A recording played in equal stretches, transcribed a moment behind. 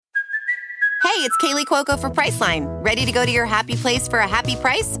Hey, it's Kaylee Cuoco for Priceline. Ready to go to your happy place for a happy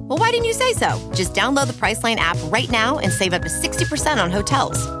price? Well, why didn't you say so? Just download the Priceline app right now and save up to 60% on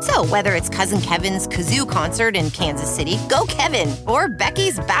hotels. So whether it's Cousin Kevin's Kazoo Concert in Kansas City, go Kevin, or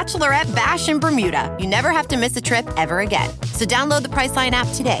Becky's Bachelorette Bash in Bermuda, you never have to miss a trip ever again. So download the Priceline app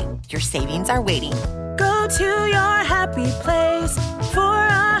today. Your savings are waiting. Go to your happy place for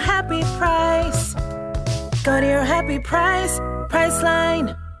a happy price. Go to your happy price,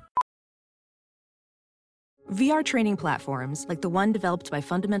 Priceline. VR training platforms, like the one developed by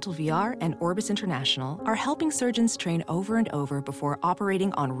Fundamental VR and Orbis International, are helping surgeons train over and over before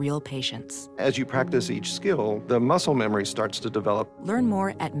operating on real patients. As you practice each skill, the muscle memory starts to develop. Learn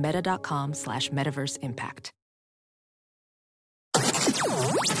more at meta.com/metaverseimpact. I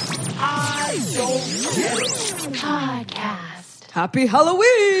don't get it. Podcast. Happy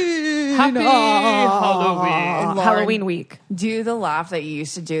Halloween! Happy Halloween. Halloween week. Do the laugh that you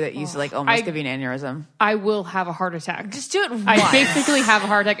used to do that used to like almost give you an aneurysm. I will have a heart attack. Just do it once. I basically have a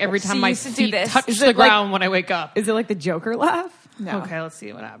heart attack every time my feet touch the ground when I wake up. Is it like the Joker laugh? No. Okay, let's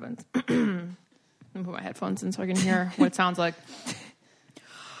see what happens. I'm gonna put my headphones in so I can hear what it sounds like.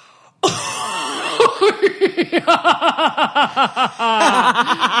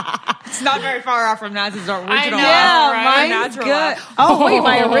 It's not very far off from Naz's original laugh. Yeah, mine's good. Laugh. Oh, wait,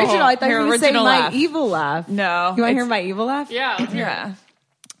 my original. I thought you were going to say my evil laugh. No. You want to hear my evil laugh? Yeah, let's hear it.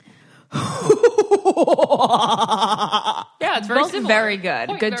 Yeah, it's very similar. Very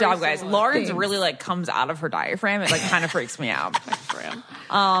good. Good job, guys. Similar. Lauren's Thanks. really like comes out of her diaphragm. It like kind of freaks me out.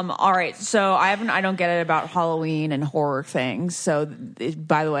 All right. So I don't get it about Halloween and horror things. So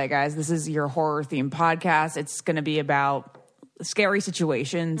by the way, guys, this is your horror themed podcast. It's going to be about scary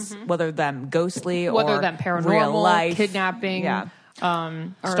situations, whether them ghostly or whether them paranormal, real life, kidnapping. Yeah.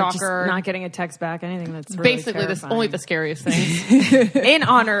 Or Stalker, just not getting a text back, anything that's really basically terrifying. only the scariest things. In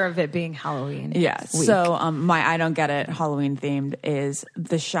honor of it being Halloween. Yes. week. So my I don't get it Halloween themed is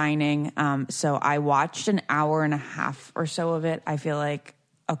The Shining. So I watched an hour and a half or so of it. I feel like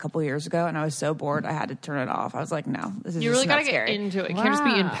a couple years ago, and I was so bored I had to turn it off. I was like, no, this is You just really got to not get scary. into it. It can't just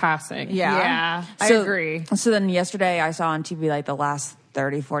be in passing. Yeah. I agree. So then yesterday I saw on TV like the last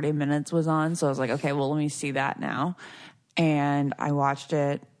 30, 40 minutes was on. So I was like, okay, well, let me see that now. And I watched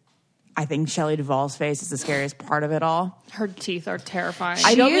it. I think Shelley Duvall's face is the scariest part of it all. Her teeth are terrifying.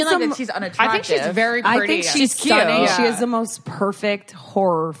 I don't mean like that she's unattractive. I think she's very pretty. I think she's cute. stunning. Yeah. She has the most perfect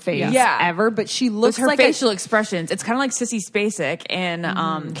horror face Yeah. ever, but she looks her like facial expressions. It's kind of like Sissy Spacek in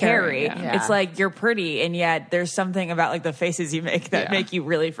Carrie. yeah. It's like you're pretty, and yet there's something about like the faces you make that make you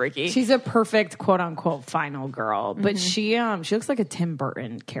really freaky. she's a perfect quote unquote final girl, but she looks like a Tim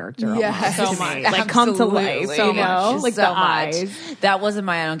Burton character. Yeah, almost so to me. much. Like come to life. Absolutely. So much. Like So the much. eyes. That wasn't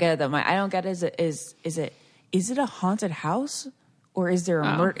my I don't get it though. My I don't get it is it a haunted house? Or is there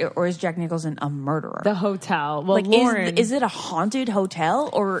a murder? Or is Jack Nicholson a murderer? The hotel. Well, like, Lauren, is it a haunted hotel,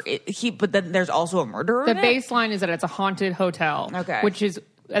 or But then there's also a murderer. The in it? baseline is that it's a haunted hotel. Okay. Which is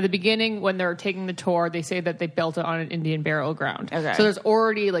at the beginning when they're taking the tour, they say that they built it on an Indian burial ground. Okay. So there's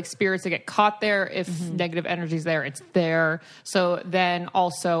already like spirits that get caught there. If negative energy's there, it's there. So then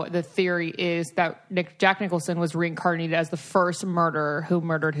also the theory is that Jack Nicholson was reincarnated as the first murderer who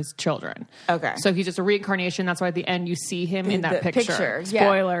murdered his children. Okay. So he's just a reincarnation. That's why at the end you see him in that The picture. Yeah.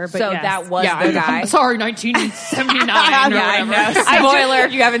 Spoiler, but so yes. that was the guy. Sorry, 1979 or I whatever. know. Spoiler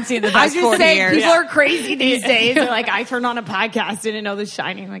if you haven't seen the I past was just 40 saying, years. people are crazy these days. They're like, I turned on a podcast, didn't know The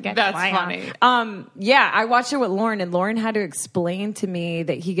Shining. Like, That's why funny. Yeah, I watched it with Lauren, and Lauren had to explain to me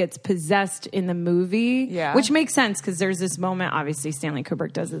that he gets possessed in the movie. Yeah. Which makes sense because there's this moment. Obviously, Stanley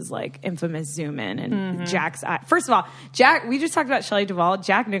Kubrick does his like infamous zoom in, and Jack's eye. First of all, Jack. We just talked about Shelley Duvall.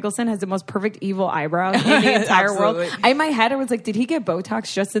 Jack Nicholson has the most perfect evil eyebrows in the entire world. In my head, I was like, did he get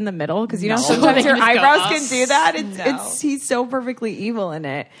Botox just in the middle? Because you know sometimes your eyebrows can do that. It's he's so perfectly evil in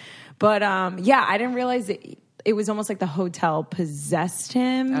it. But yeah, I didn't realize it was almost like the hotel possessed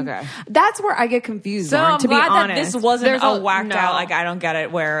him. Okay. That's where I get confused. So Lauren, I'm to glad be that honest. this wasn't There's a whacked no. out, like, I don't get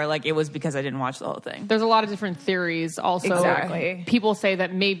it, where, like, it was because I didn't watch the whole thing. There's a lot of different theories. Also, Exactly. people say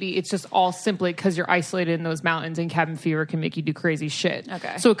that maybe it's just all simply because you're isolated in those mountains and cabin fever can make you do crazy shit.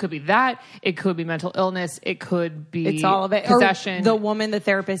 Okay. So it could be that. It could be mental illness. It could be It's all of it. Possession. Or the woman, the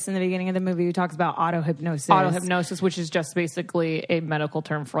therapist in the beginning of the movie who talks about auto-hypnosis. Auto-hypnosis, which is just basically a medical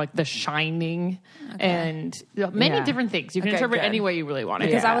term for like the shining and many different things. You can Okay, interpret good. any way you really want it.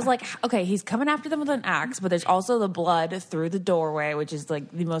 Because I was like, okay, he's coming after them with an axe, but there's also the blood through the doorway, which is like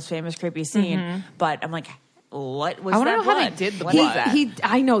the most famous creepy scene. But I'm like, what was I want to that know blood? how they did the What blood. is that?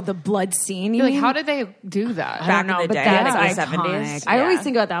 I know the blood scene. Like, how did they do that? I don't know, in the but day, that's like the iconic. 70s. I always Yeah.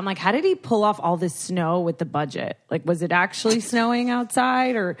 think about that. I'm like, how did he pull off all this snow with the budget? Like, was it actually snowing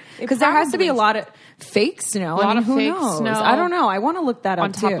outside, or because there has to be a lot of fake snow? A lot of who fake knows? snow. I don't know. I want to look that up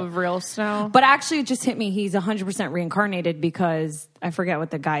On top too. of real snow. But actually, it just hit me. He's 100% reincarnated because I forget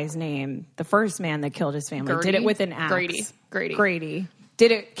what the guy's name. The first man that killed his family did it with an axe. Grady.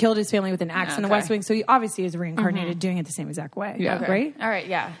 Did it, killed his family with an axe in the West Wing. So he obviously is reincarnated doing it the same exact way. Yeah. Okay. Right? All right.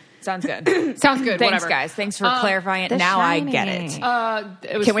 Yeah. Sounds good. Sounds good. Thanks, whatever. guys. Thanks for clarifying it. The Now Shining. I get it.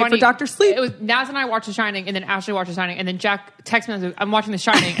 It was Can't wait funny. for Dr. Sleep. It was Naz and I watched The Shining, and then Ashley watched The Shining, and then Jack texted me, I'm watching The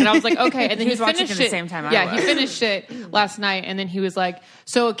Shining, and I was like, okay. And then He he was watching finished it at the same time I Yeah, was. he finished it last night, and then he was like,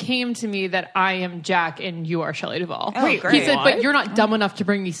 so it came to me that I am Jack and you are Shelley Duvall. Oh, He great. said, What? but you're not dumb enough to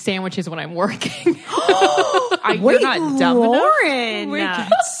bring me sandwiches when I'm working. You're not dumb Lauren. enough.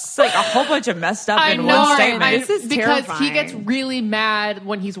 It's like a whole bunch of messed up I in know, one statement. I- This is because terrifying. he gets really mad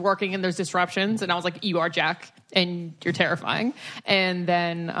when he's working and there's disruptions, and I was like, you are Jack and you're terrifying. And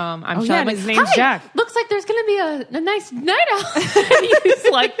then I'm yeah, Shelley, and like, his name's "Hi, Jack." looks like there's gonna be a nice night out. And he's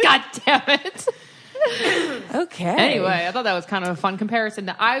like, God damn it. Okay. Anyway, I thought that was kind of a fun comparison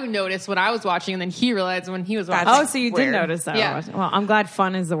that I noticed when I was watching, and then he realized when he was watching. Oh, so you Weird. did notice that. Yeah. Well, I'm glad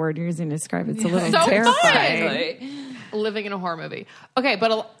fun is the word you're using to describe it. It's a little So terrifying. fun. Living in a horror movie. Okay,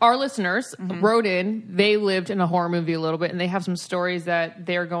 but our listeners wrote in. They lived in a horror movie a little bit, and they have some stories that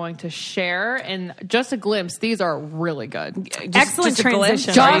they're going to share. And just a glimpse, these are really good. Excellent just a glimpse?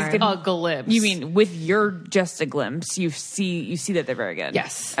 transition. Just Lauren. a glimpse. You mean with your just a glimpse, you see that they're very good.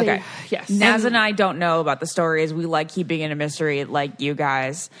 Yes. Okay. Yes. Naz and I don't know about the stories. We like keeping it a mystery, like you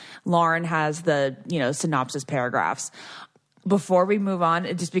guys. Lauren has the synopsis paragraphs. Before we move on,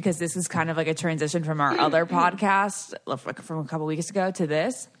 just because this is kind of like a transition from our other podcast from a couple weeks ago to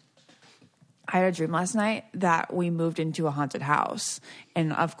this, I had a dream last night that we moved into a haunted house.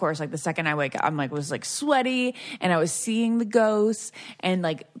 And of course, like the second I wake up, I'm like, was like sweaty and I was seeing the ghosts and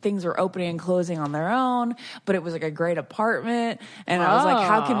like things were opening and closing on their own, but it was like a great apartment. And I was like,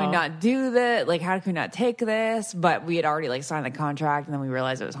 how can we not do that? Like, how can we not take this? But we had already like signed the contract and then we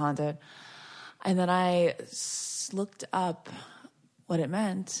realized it was haunted. And then I looked up what it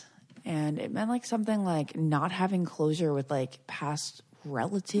meant, and it meant like something like not having closure with like past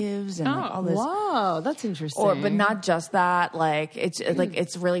relatives and like all this. Whoa, that's interesting. But not just that. Like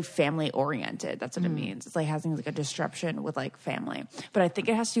it's really family oriented. That's what it means. It's like having like a disruption with like family. But I think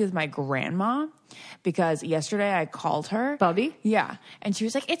it has to do with my grandma because yesterday I called her, Bubby? Yeah, and she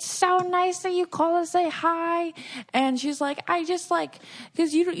was like, "It's so nice that you call to say hi." And she's like, "I just like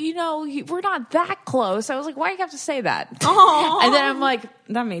because we're not that close." I was like, "Why do you have to say that?" Aww. And then I'm like,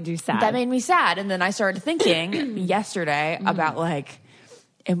 that made you sad. that made me sad. And then I started thinking yesterday about like,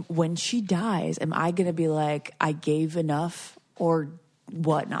 when she dies, am I going to be like, I gave enough or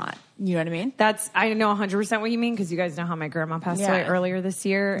whatnot? You know what I mean? I know 100% what you mean because you guys know how my grandma passed Yeah. away earlier this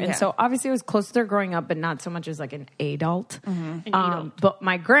year. And Yeah. so obviously I was close to her growing up, but not so much as like an adult. But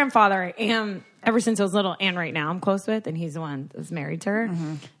my grandfather, I am, ever since I was little and right now I'm close with, and he's the one that's married to her.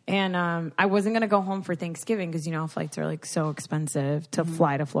 And I wasn't going to go home for Thanksgiving because, flights are like so expensive to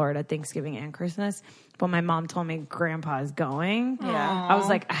fly to Florida Thanksgiving and Christmas. But my mom told me grandpa is going. Yeah. I was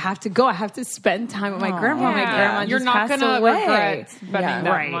like, I have to go. I have to spend time with my grandma. My grandma You're just not passed gonna away. regret spending that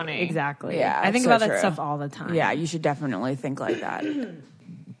Right, money. Exactly. Yeah, I think it's about so that true. stuff all the time. Yeah, you should definitely think like that.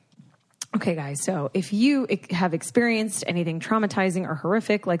 Okay, guys. So if you have experienced anything traumatizing or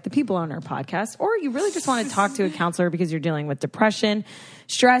horrific, like the people on our podcast, or you really just want to talk to a counselor because you're dealing with depression,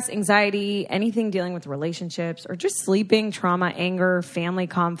 stress, anxiety, anything dealing with relationships, or just sleeping, trauma, anger, family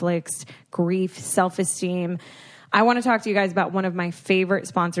conflicts, grief, self-esteem, I want to talk to you guys about one of my favorite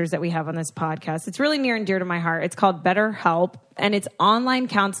sponsors that we have on this podcast. It's really near and dear to my heart. It's called BetterHelp, and it's online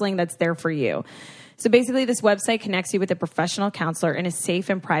counseling that's there for you. So basically, this website connects you with a professional counselor in a safe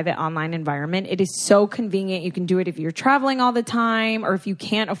and private online environment. It is so convenient. You can do it if you're traveling all the time or if you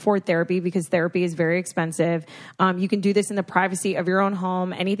can't afford therapy because therapy is very expensive. You can do this in the privacy of your own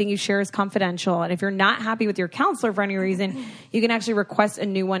home. Anything you share is confidential. And if you're not happy with your counselor for any reason, you can actually request a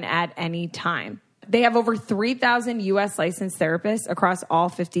new one at any time. They have over 3,000 U.S. licensed therapists across all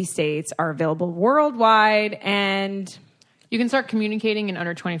 50 states, are available worldwide, and you can start communicating in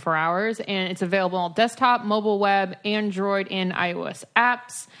under 24 hours, and it's available on desktop, mobile web, Android, and iOS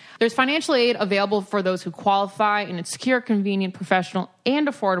apps. There's financial aid available for those who qualify, and it's secure, convenient, professional, and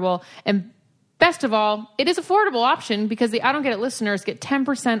affordable. And best of all, it is an affordable option because the I Don't Get It listeners get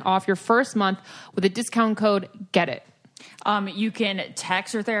 10% off your first month with a discount code GET IT. You can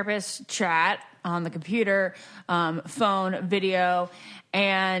text your therapist, chat, on the computer, phone, video,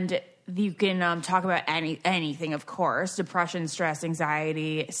 and you can talk about anything, of course: depression, stress,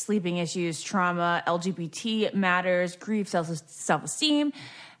 anxiety, sleeping issues, trauma, LGBT matters, grief, self-esteem,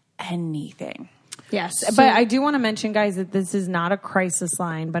 anything. Yes, but I do want to mention, guys, that this is not a crisis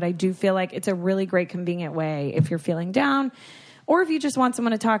line, but I do feel like it's a really great, convenient way if you're feeling down or if you just want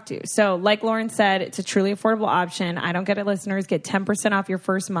someone to talk to. So like Lauren said, it's a truly affordable option. I Don't Get It listeners get 10% off your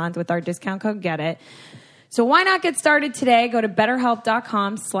first month with our discount code GET-IT. So why not get started today? Go to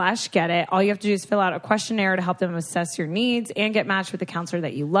betterhelp.com/getit. All you have to do is fill out a questionnaire to help them assess your needs and get matched with a counselor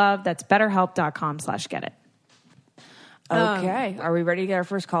that you love. That's betterhelp.com/getit. Okay. Are we ready to get our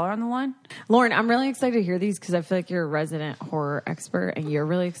first caller on the line? Lauren, I'm really excited to hear these because I feel like you're a resident horror expert and you're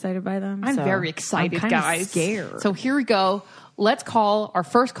really excited by them. I'm very excited, I'm guys. Scared. So here we go. Let's call our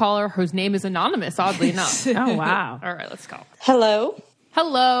first caller, whose name is anonymous, oddly enough. Oh, wow. All right, let's call. Hello.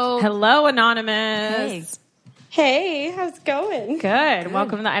 Hello. Hello, Anonymous. Hey, how's it going? Good.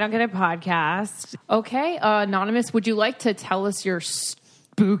 Welcome to the I Don't Get It podcast. Okay, Anonymous, would you like to tell us your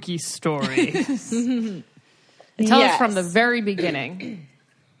spooky story? Tell us from the very beginning.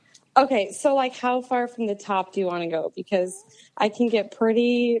 Okay, so like how far from the top do you want to go? Because I can get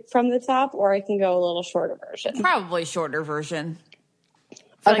pretty from the top or I can go a little shorter version. Probably shorter version. I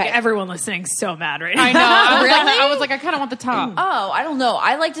feel like everyone listening is so mad right now. I know. I was like, I kind of want the top. Oh, I don't know.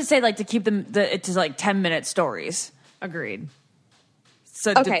 I like to say to keep them it to like 10-minute stories. Agreed.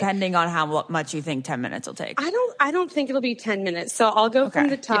 So depending on how much you think 10 minutes will take. I don't think it'll be 10 minutes. So I'll go from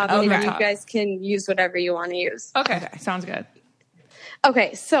the top and you guys can use whatever you want to use. Okay. Sounds good.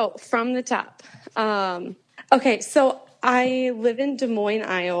 Okay, so from the top. So I live in Des Moines,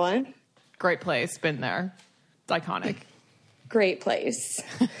 Iowa. Great place. Been there. It's iconic. Great place.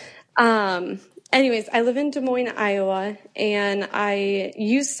 Anyways, I live in Des Moines, Iowa, and I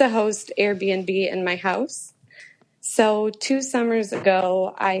used to host Airbnb in my house. So 2 summers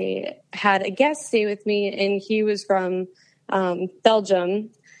ago, I had a guest stay with me, and he was from Belgium,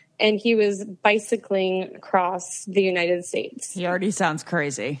 and he was bicycling across the United States. He already sounds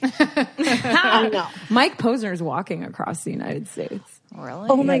crazy. I know. Mike Posner's walking across the United States. Really?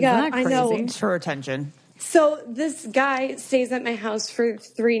 Oh my God, I know. It's for attention. So this guy stays at my house for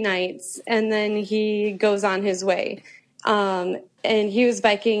 3 nights, and then he goes on his way. And he was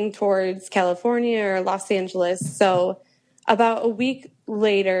biking towards California or Los Angeles. So about a week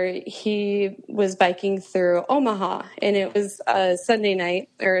later, he was biking through Omaha, and it was a Sunday night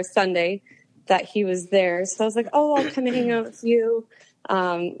or a Sunday that he was there. So I was like, oh, I'll come and hang out with you.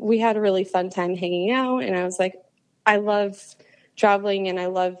 We had a really fun time hanging out, and I was like, I love traveling and I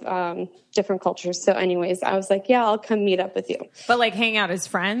love different cultures. So anyways, I was like, yeah, I'll come meet up with you. But like hang out as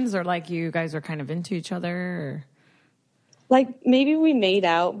friends or like you guys are kind of into each other? Or? Like maybe we made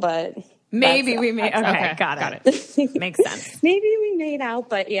out, but... Maybe we made... Okay, got it. Makes sense. Maybe we made out,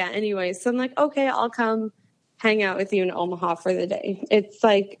 but yeah, anyways. So I'm like, okay, I'll come hang out with you in Omaha for the day. It's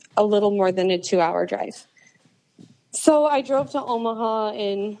like a little more than a 2-hour drive. So I drove to Omaha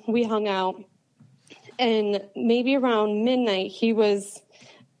and we hung out. And maybe around midnight, he was,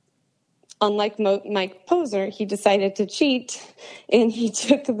 unlike Mike Posner, he decided to cheat, and he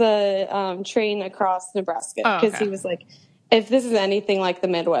took the train across Nebraska because he was like, if this is anything like the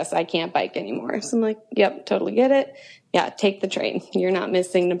Midwest, I can't bike anymore. So I'm like, yep, totally get it. Yeah, take the train. You're not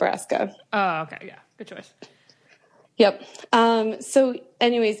missing Nebraska. Oh, okay. Yeah, good choice. Yep. So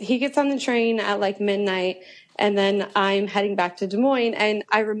anyways, he gets on the train at like midnight, and then I'm heading back to Des Moines, and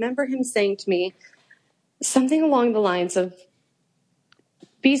I remember him saying to me, something along the lines of,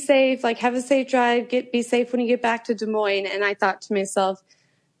 be safe, like have a safe drive, be safe when you get back to Des Moines. And I thought to myself,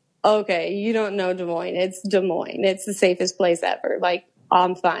 okay, you don't know Des Moines. It's Des Moines. It's the safest place ever. Like,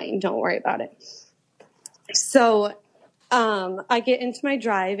 I'm fine. Don't worry about it. So I get into my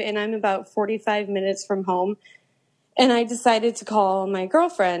drive and I'm about 45 minutes from home. And I decided to call my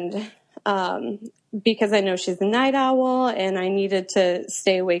girlfriend because I know she's a night owl and I needed to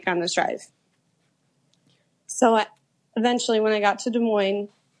stay awake on this drive. So eventually when I got to Des Moines,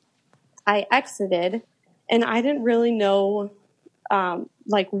 I exited and I didn't really know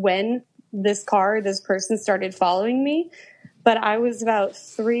like when this person started following me, but I was about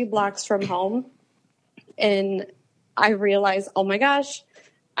 3 blocks from home and I realized, oh my gosh,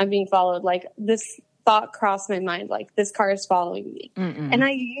 I'm being followed. Like this thought crossed my mind, like this car is following me. Mm-mm. And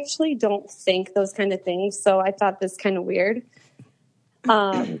I usually don't think those kind of things. So I thought this kind of weird.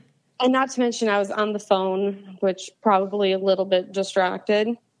 And not to mention I was on the phone, which probably a little bit distracted.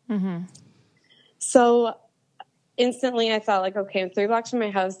 Mm-hmm. So instantly I thought like, okay, I'm 3 blocks from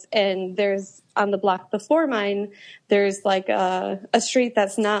my house, and there's on the block before mine, there's like a street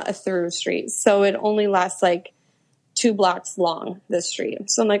that's not a through street. So it only lasts like 2 blocks long, this street.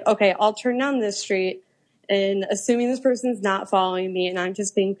 So I'm like, okay, I'll turn down this street, and assuming this person's not following me and I'm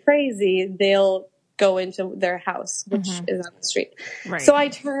just being crazy, they'll go into their house, which is on the street. Right. So I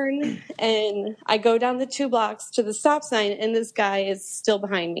turn and I go down the 2 blocks to the stop sign, and this guy is still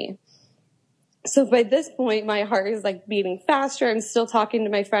behind me. So by this point, my heart is like beating faster. I'm still talking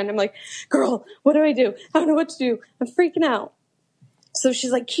to my friend. I'm like, girl, what do? I don't know what to do. I'm freaking out. So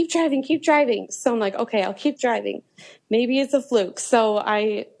she's like, keep driving, keep driving. So I'm like, okay, I'll keep driving. Maybe it's a fluke. So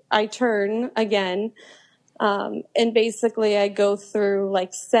I turn again. And basically I go through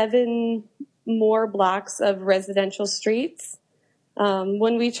like 7 more blocks of residential streets.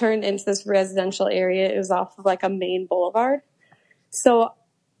 When we turned into this residential area, it was off of like a main boulevard. So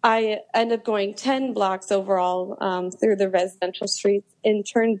I ended up going 10 blocks overall through the residential streets and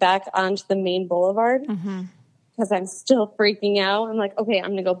turned back onto the main boulevard because I'm still freaking out. I'm like, okay, I'm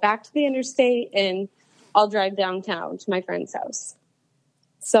going to go back to the interstate and I'll drive downtown to my friend's house.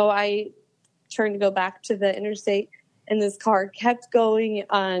 So I turned to go back to the interstate, and this car kept going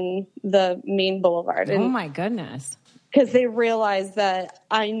on the main boulevard. And, oh, my goodness. Because they realized that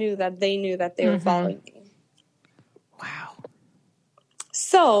I knew that they knew that they were following me. Wow.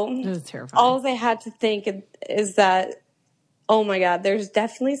 So all I had to think is that, oh my God, there's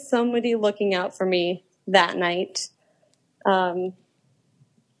definitely somebody looking out for me that night.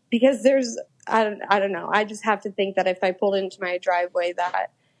 Because I don't know. I just have to think that if I pulled into my driveway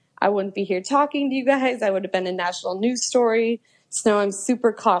that I wouldn't be here talking to you guys. I would have been a national news story. So now I'm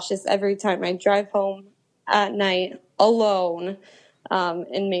super cautious every time I drive home at night alone.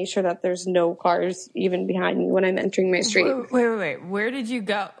 And make sure that there's no cars even behind me when I'm entering my street. Wait. Where did you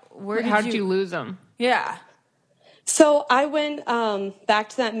go? How did you lose them? Yeah. So I went back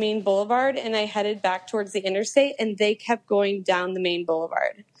to that main boulevard, and I headed back towards the interstate, and they kept going down the main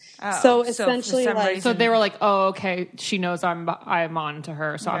boulevard. Oh, so essentially, so they were like, "Oh, okay, she knows I'm on to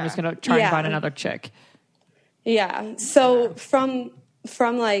her, so I'm just gonna try and find another chick." Yeah. So from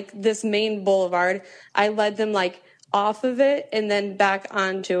like this main boulevard, I led them like off of it and then back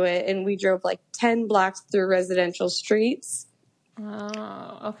onto it, and we drove like 10 blocks through residential streets.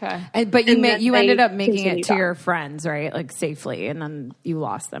 Oh, okay. But you ended up making it to your friends, right? Like safely, and then you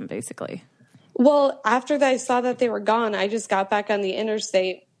lost them basically. Well, after I saw that they were gone, I just got back on the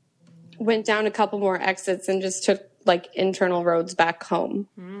interstate, went down a couple more exits, and just took like internal roads back home.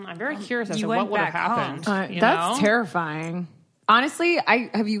 I'm very curious as to what would have happened. That's terrifying. Honestly,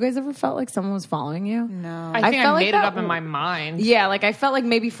 have you guys ever felt like someone was following you? No. I think I made it up in my mind. Yeah, like I felt like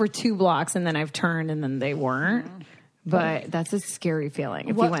maybe for 2 blocks, and then I've turned and then they weren't. But that's a scary feeling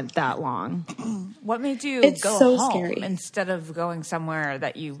if you went that long. What made you go so home scary. instead of going somewhere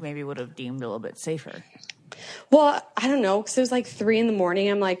that you maybe would have deemed a little bit safer? Well, I don't know, because it was like 3 a.m.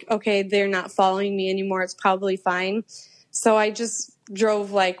 I'm like, okay, they're not following me anymore. It's probably fine. So I just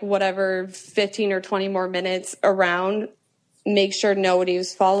drove like whatever 15 or 20 more minutes around, make sure nobody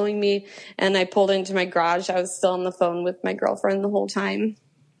was following me. And I pulled into my garage. I was still on the phone with my girlfriend the whole time.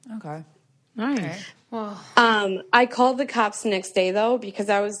 Okay. Nice. Okay. Well, I called the cops the next day though, because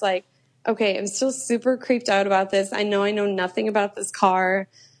I was like, okay, I'm still super creeped out about this. I know nothing about this car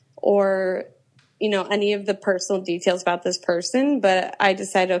or, any of the personal details about this person, but I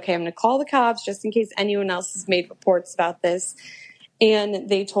decided, okay, I'm going to call the cops just in case anyone else has made reports about this. And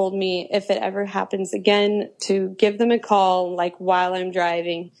they told me if it ever happens again to give them a call, like while I'm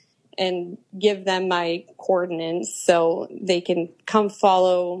driving, and give them my coordinates so they can come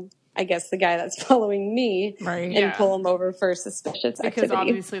follow, I guess, the guy that's following me, right? And pull him over for suspicious activity. Because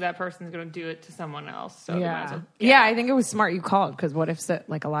obviously that person's going to do it to someone else. So yeah, I think it was smart you called, because what if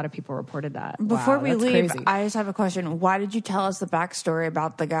like a lot of people reported that? Before we leave, crazy. I just have a question. Why did you tell us the backstory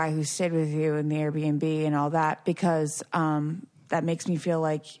about the guy who stayed with you in the Airbnb and all that? Because that makes me feel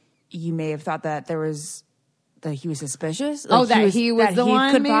like you may have thought that that he was suspicious. Like he was the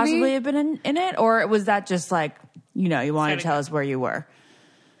one, could maybe? possibly have been in it, or was that just like you wanted to tell us where you were?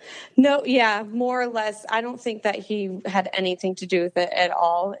 No, yeah, more or less. I don't think that he had anything to do with it at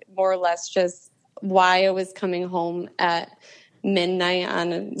all. More or less just why I was coming home at midnight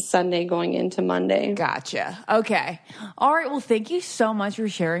on a Sunday going into Monday. Gotcha. Okay. All right. Well, thank you so much for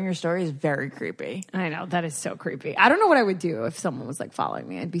sharing your story. It's very creepy. I know. That is so creepy. I don't know what I would do if someone was like following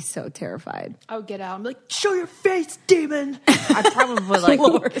me. I'd be so terrified. I would get out and be like, show your face, demon. I probably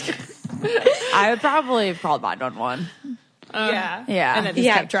I would probably have called 911. Yeah. And then just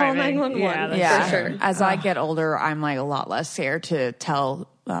kept call driving. 911 Yeah. for sure. As I get older, I'm like a lot less scared to tell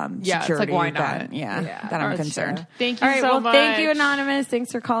security it's like, why not? that I'm concerned. Thank you All right, so well, much. thank you, Anonymous.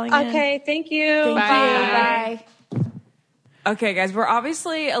 Thanks for calling in. Okay, thank you. Bye. Okay, guys, we're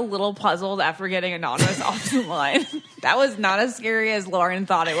obviously a little puzzled after getting Anonymous off the line. That was not as scary as Lauren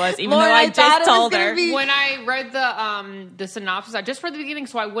thought it was, even Lauren, though I I thought just it was told gonna her. be- When I read the synopsis, I just read the beginning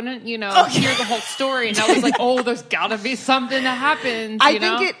so I wouldn't, hear the whole story. And I was like, oh, there's got to be something that happens. I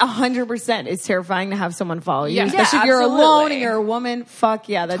think it 100% is terrifying to have someone follow you, Yeah. especially if Yeah, you're alone absolutely. and you're a woman. Fuck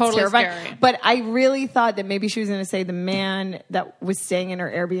yeah, that's Totally terrifying. scary. But I really thought that maybe she was going to say the man that was staying in her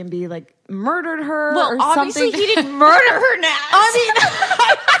Airbnb like murdered her. Well, or obviously something. he didn't murder her now.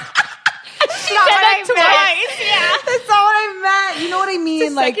 She said that twice. Yeah, that's not what I meant. You know what I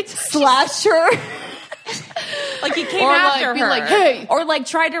mean? Like slashed her. Like he came Or, like, after be her, like, hey. or like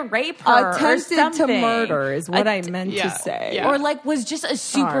tried to rape her, or Attempted to something. murder is what I meant to say. Yeah. Or like was just a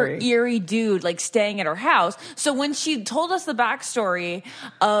super Sorry. eerie dude like staying at her house. So when she told us the backstory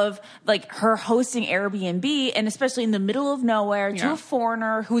of like her hosting Airbnb and especially in the middle of nowhere to a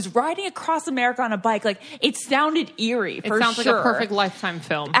foreigner who's riding across America on a bike, like it sounded eerie. It For sounds sure. like a perfect Lifetime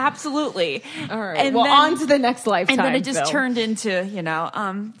film. Absolutely. All right. And well, then- on to the next lifetime. And then it just film. turned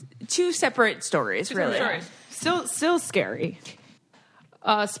into two separate stories. Really. Still scary.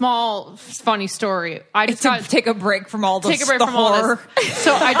 Small funny story. I just got Take a break from all take a break from all horror. this.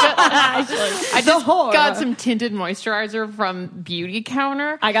 So I just horror. got some tinted moisturizer from Beauty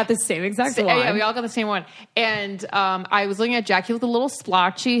Counter. I got the same exact one. Yeah, we all got the same one. And I was looking at Jack. He looked a little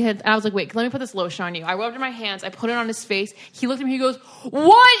splotchy. And I was like, wait, let me put this lotion on you. I rubbed it in my hands. I put it on his face. He looked at me. He goes,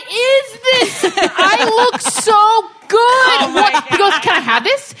 what is this? I look so good. What? He goes, can I have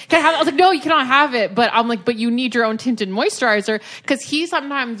this? Can I have it? I was like, no, you cannot have it. But I'm like, but you need your own tinted moisturizer because he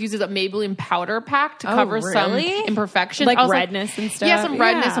sometimes uses a Maybelline powder pack to cover some really? imperfections. Like I was redness and stuff? Yeah, some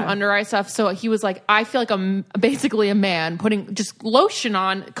redness, Yeah. some under eye stuff. So he was like, I feel like I'm basically a man putting just lotion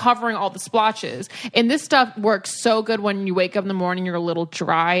on, covering all the splotches. And this stuff works so good when you wake up in the morning, you're a little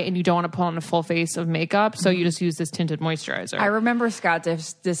dry and you don't want to put on a full face of makeup. So you just use this tinted moisturizer. I remember Scott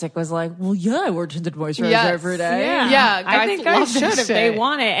Disick was like, well, yeah, I wear tinted moisturizer Yes. every day. Yeah, I guys think love guys that should if they shit.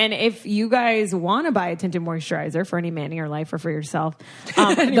 want it. And if you guys want to buy a tinted moisturizer for any man in your life or for yourself,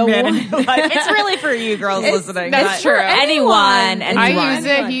 It's really for you girls listening. that's not true. Anyone. I use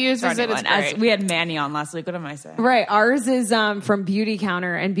it. He uses it. It's As great. we had Manny on last week. What am I saying? Right. Ours is from Beauty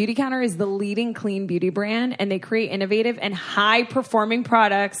Counter, and Beauty Counter is the leading clean beauty brand, and they create innovative and high performing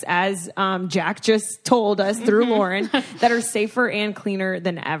products, as Jack just told us through Lauren, that are safer and cleaner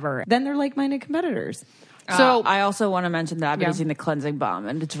than ever than their like minded competitors. So I also want to mention that I've been using the cleansing balm,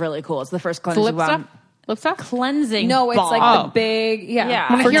 and it's really cool. It's the first cleansing lip balm. stuff? Lip stuff? Cleansing No, it's balm. like the big, Yeah.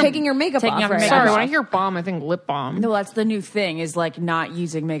 for When I taking your makeup taking off. off your Right? makeup Sorry, off. when I hear balm, I think lip balm. No, that's the new thing is like not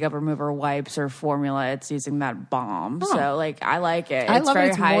using makeup remover wipes or formula. It's using that balm. So like I like it. I It's love very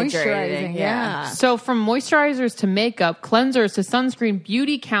it's hydrating. moisturizing. Yeah. So from moisturizers to makeup, cleansers to sunscreen,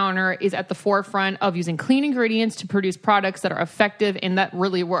 Beauty Counter is at the forefront of using clean ingredients to produce products that are effective and that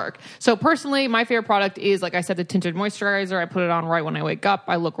really work. So personally, my favorite product is, like I said, the tinted moisturizer. I put it on right when I wake up.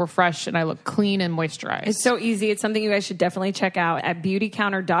 I look refreshed and I look clean and moisturized. It's so easy. It's something you guys should definitely check out at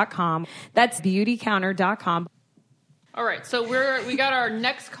beautycounter.com. That's beautycounter.com. All right, so we got our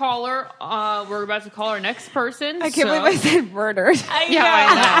next caller. We're about to call our next person. I can't believe I said murdered.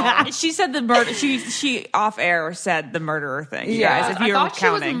 I know. She said the murder. She off air said the murderer thing. You guys, if I you're thought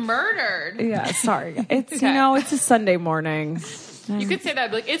counting. she was murdered. Yeah, sorry. It's Okay. it's a Sunday morning. You could say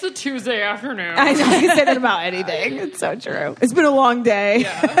that, like, it's a Tuesday afternoon. I know you can say that about anything. It's so true. It's been a long day.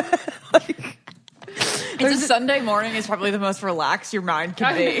 Yeah. It's a Sunday morning is probably the most relaxed your mind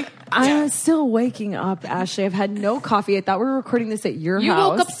can be. I'm still waking up, Ashley. I've had no coffee. I thought we were recording this at your You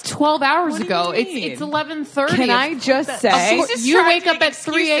house. woke up 12 hours do you ago. mean? It's 11:30. Can I just say? You wake up at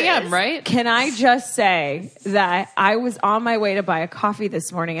 3 a.m., right? Can I just say that I was on my way to buy a coffee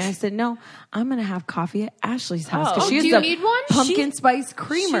this morning, and I said, no, I'm going to have coffee at Ashley's house because Oh, she has do you the need one? pumpkin spice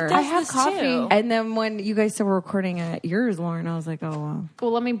creamer. does I have this coffee. too. And then when you guys said we're recording at yours, Lauren, I was like, oh, wow.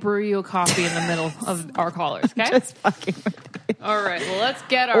 Well, let me brew you a coffee in the middle of our callers, okay? Just fucking with you. All right, well, let's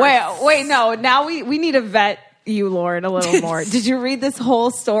get our... Wait, no. Now we need to vet you, Lauren, a little more. Did you read this whole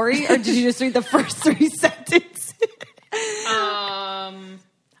story, or did you just read the first 3 sentences?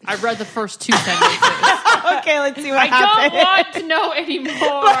 I read the first 2 sentences. Okay, let's see what I happened. don't want to know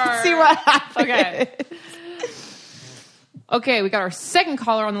anymore. Let's see what happened. Okay. Okay, we got our second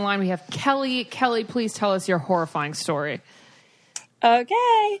caller on the line. We have Kelly. Kelly, please tell us your horrifying story.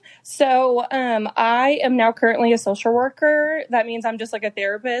 Okay. So I am now currently a social worker. That means I'm just like a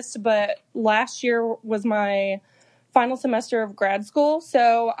therapist. But last year was my final semester of grad school.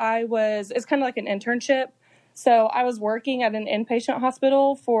 So it's kind of like an internship. So I was working at an inpatient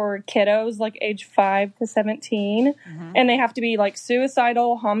hospital for kiddos like age 5 to 17. And they have to be like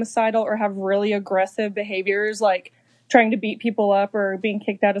suicidal, homicidal, or have really aggressive behaviors, like trying to beat people up or being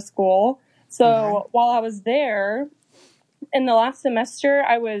kicked out of school. So while I was there in the last semester,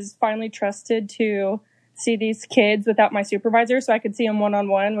 I was finally trusted to see these kids without my supervisor, so I could see them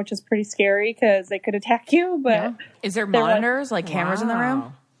one-on-one, which is pretty scary because they could attack you. But is there monitors, like cameras in the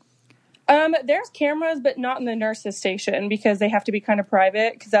room? There's cameras, but not in the nurses' station because they have to be kind of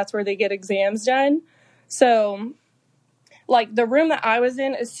private because that's where they get exams done. So, like, the room that I was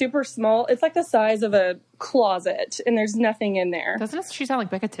in is super small. It's like the size of a closet, and there's nothing in there. Doesn't she sound like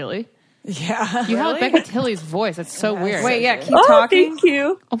Becca Tilly? Yeah. You have Becca Tilly's voice. It's so weird. Wait, yeah, keep talking. Thank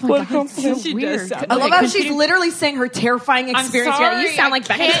you. Oh my God, it's so She weird. does sound I love how she's literally saying her terrifying experience. Sorry, You sound like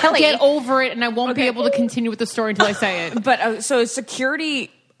I Becca can't Tilly. get over it, and I won't be able to continue with the story until I say it. But so is security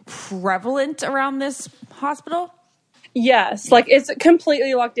prevalent around this hospital? Yes, like it's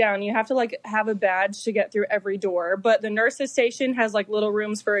completely locked down. You have to like have a badge to get through every door. But the nurses' station has like little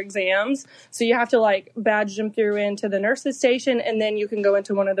rooms for exams, so you have to like badge them through into the nurses' station, and then you can go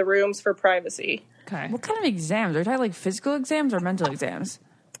into one of the rooms for privacy. Okay. What kind of exams? Are you talking like physical exams or mental exams?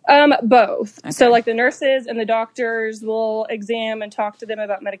 Both. Okay. So like the nurses and the doctors will exam and talk to them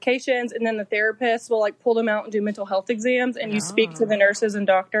about medications, and then the therapists will like pull them out and do mental health exams, and you speak to the nurses and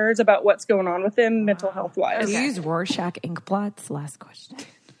doctors about what's going on with them mental health wise. Do you use Rorschach ink blots? Last question.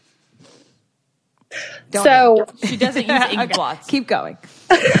 So she doesn't use ink blots. Keep going.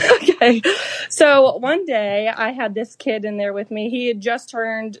 Okay. So one day I had this kid in there with me. He had just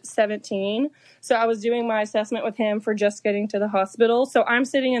turned 17. So I was doing my assessment with him for just getting to the hospital. So I'm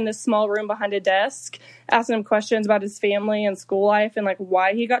sitting in this small room behind a desk, asking him questions about his family and school life and like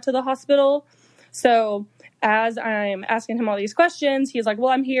why he got to the hospital. So as I'm asking him all these questions, he's like, well,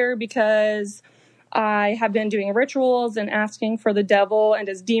 I'm here because I have been doing rituals and asking for the devil and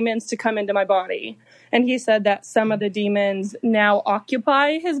his demons to come into my body. And he said that some of the demons now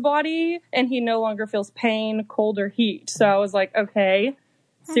occupy his body and he no longer feels pain, cold, or heat. So I was like, okay,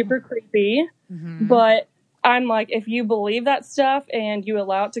 super creepy. But I'm like, if you believe that stuff and you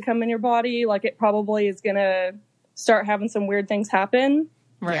allow it to come in your body, like it probably is going to start having some weird things happen.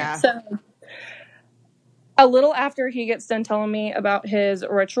 Right. Yeah. So a little after he gets done telling me about his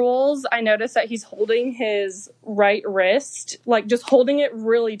rituals, I notice that he's holding his right wrist, like just holding it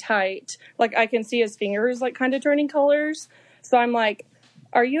really tight. Like I can see his fingers like kind of turning colors. So I'm like,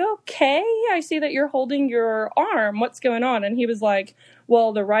 are you okay? I see that you're holding your arm. What's going on? And he was like,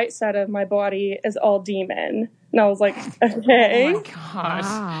 well, the right side of my body is all demon. And I was like, okay. Oh my gosh.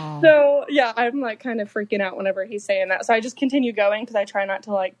 Wow. So yeah, I'm like kind of freaking out whenever he's saying that. So I just continue going because I try not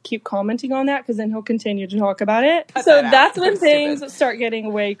to like keep commenting on that because then he'll continue to talk about it. So that's when things start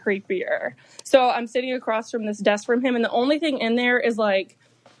getting way creepier. So I'm sitting across from this desk from him, and the only thing in there is like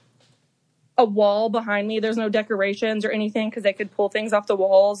a wall behind me. There's no decorations or anything because they could pull things off the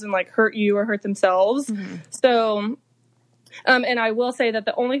walls and like hurt you or hurt themselves. So and I will say that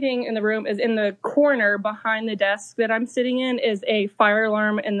the only thing in the room is in the corner behind the desk that I'm sitting in is a fire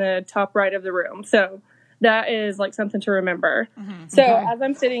alarm in the top right of the room. So that is like something to remember. So as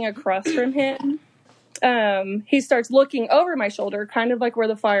I'm sitting across from him, he starts looking over my shoulder, kind of like where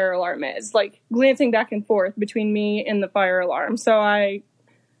the fire alarm is, like glancing back and forth between me and the fire alarm. So I'm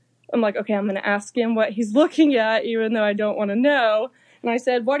like, okay, I'm going to ask him what he's looking at, even though I don't want to know. And I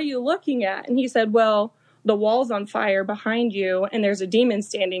said, what are you looking at? And he said, well, the wall's on fire behind you, and there's a demon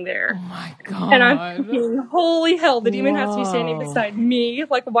standing there. Oh my God. And I'm thinking, holy hell, the demon has to be standing beside me.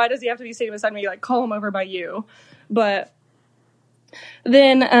 Like, why does he have to be standing beside me? Like, call him over by you. But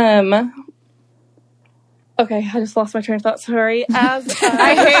then, okay, I just lost my train of thought. Sorry. As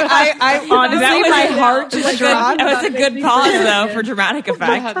I honestly, my heart just dropped. That was a good pause, though, for dramatic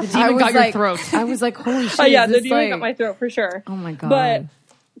effect. The demon got your throat. I was like, holy shit. Oh yeah, is the this demon like... got my throat for sure. Oh my God. But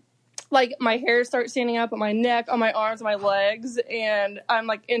like my hair starts standing up on my neck, on my arms, on my legs, and I'm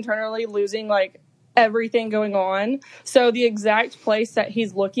like internally losing like everything going on. So the exact place that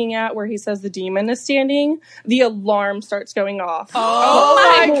he's looking at where he says the demon is standing, the alarm starts going off.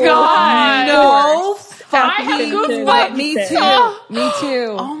 Oh my God. No fucking way. Me too. Me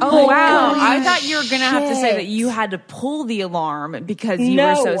too. Oh wow. I thought you were going to have to say that you had to pull the alarm because you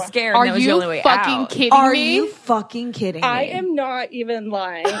were so scared. Are and that was the you only way fucking out. kidding Are me? you fucking kidding me? I am not even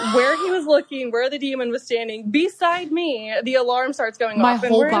lying. Where he was looking, where the demon was standing, beside me, the alarm starts going My off. whole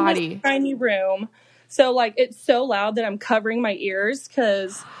and we're body. in this tiny room. So, like, it's so loud that I'm covering my ears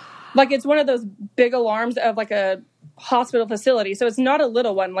because, like, it's one of those big alarms of, like, a hospital facility. So it's not a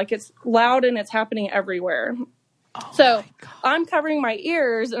little one. Like, it's loud and it's happening everywhere. So I'm covering my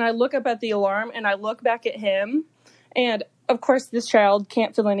ears, and I look up at the alarm, and I look back at him. And, of course, this child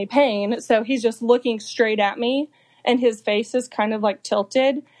can't feel any pain, so he's just looking straight at me, and his face is kind of, like,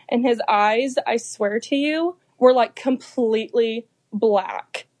 tilted. And his eyes, I swear to you, were, like, completely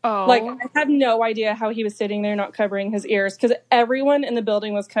black. Oh. Like, I had no idea how he was sitting there not covering his ears, because everyone in the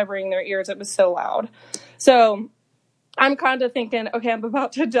building was covering their ears. It was so loud. So I'm kind of thinking, okay, I'm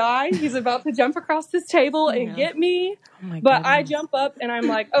about to die. He's about to jump across this table and get me. But I jump up and I'm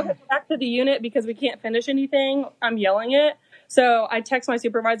like, okay, back to the unit because we can't finish anything. I'm yelling it. So I text my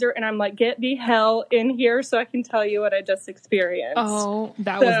supervisor and I'm like, get the hell in here so I can tell you what I just experienced. Oh,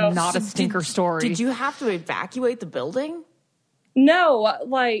 that was not a stinker story. Did you have to evacuate the building? No,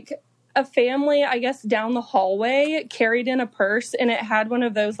 like a family, I guess, down the hallway carried in a purse and it had one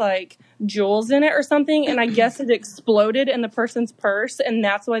of those like jewels in it or something. And I guess it exploded in the person's purse and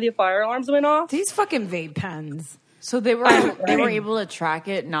that's why the fire alarms went off. These fucking vape pens. So they were able to track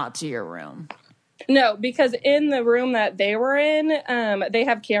it not to your room. No, because in the room that they were in, they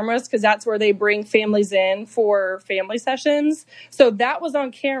have cameras because that's where they bring families in for family sessions. So that was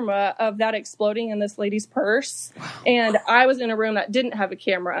on camera of that exploding in this lady's purse. And I was in a room that didn't have a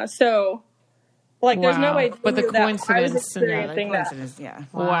camera. So, like, there's no way to but the do that. coincidence, I was experiencing that. Yeah.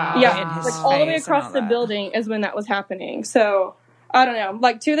 Wow. Yeah, like all the way across the building is when that was happening. So I don't know.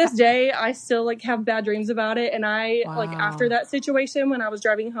 Like to this day, I still like have bad dreams about it. And I like after that situation, when I was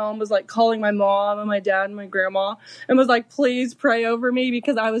driving home, was like calling my mom and my dad and my grandma and was like, please pray over me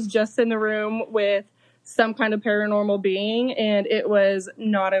because I was just in the room with some kind of paranormal being and it was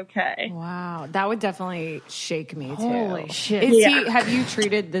not okay. Wow. That would definitely shake me too. Holy shit. Have you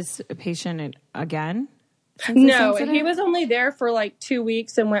treated this patient again? No, he was only there for like 2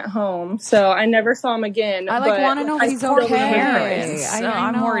 weeks and went home. So I never saw him again. I want to know if he's okay.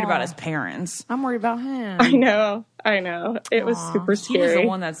 I'm worried about his parents. I'm worried about him. I know. It was super scary. He was the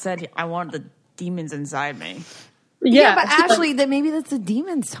one that said, I want the demons inside me. Yeah, but Ashley, maybe that's the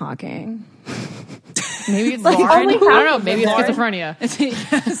demons talking. Maybe it's Lauren. I don't know. Maybe it's schizophrenia.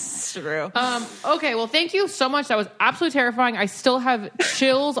 Yes, true. Okay, well, thank you so much. That was absolutely terrifying. I still have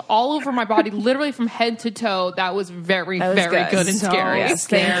chills all over my body, literally from head to toe. That was very good and scary. Yes,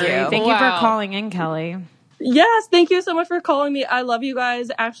 thank you. Thank you for calling in, Kelly. Yes, thank you so much for calling me. I love you guys.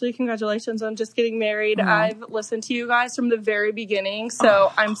 Ashley, congratulations on just getting married. I've listened to you guys from the very beginning,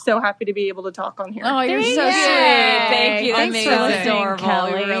 so I'm so happy to be able to talk on here. Oh, you're so sweet. Thank you. Thanks for listening,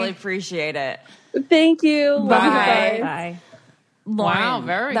 Kelly. We really appreciate it. Thank you. Love you guys. Bye. Lauren, wow,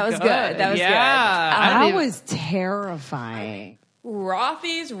 very that was good. That was good. That was terrifying.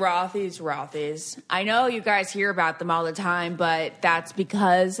 Rothies. I know you guys hear about them all the time, but that's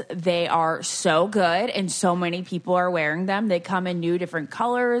because they are so good and so many people are wearing them. They come in new different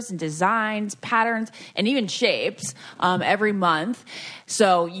colors and designs, patterns, and even shapes every month.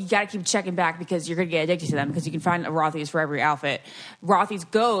 So you got to keep checking back because you're going to get addicted to them because you can find a Rothies for every outfit.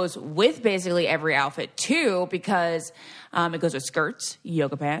 Rothies goes with basically every outfit too because it goes with skirts,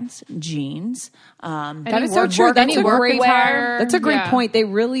 yoga pants, jeans. That is so true. That's a great That's a great point.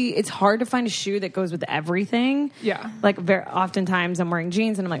 It's hard to find a shoe that goes with everything. Yeah. Like oftentimes I'm wearing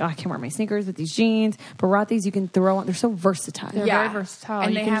jeans and I'm like, I can't wear my sneakers with these jeans. But Rothies you can throw on. They're so versatile. They're very versatile.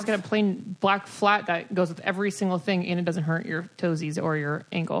 And you can just get a plain black flat that goes with every single thing and it doesn't hurt your toesies or your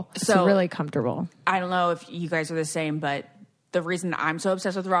ankle. It's really comfortable. I don't know if you guys are the same, but the reason I'm so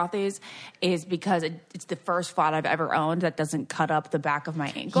obsessed with Rothies is because it's the first flat I've ever owned that doesn't cut up the back of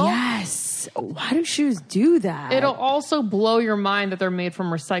my ankle. Yes. Why do shoes do that? It'll also blow your mind that they're made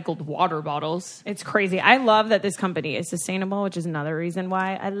from recycled water bottles. It's crazy. I love that this company is sustainable, which is another reason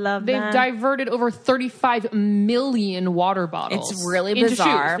why I love them. They've diverted over 35 million water bottles. It's really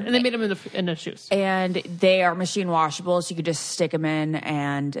bizarre. And they made them into shoes. And they are machine washable, so you could just stick them in,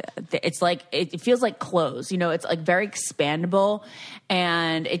 and it's like it feels like clothes. You know, it's like very expandable.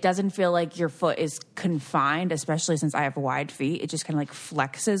 And it doesn't feel like your foot is confined, especially since I have wide feet. It just kind of like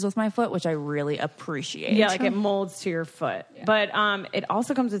flexes with my foot, which I really appreciate. Yeah, like it molds to your foot. Yeah. But it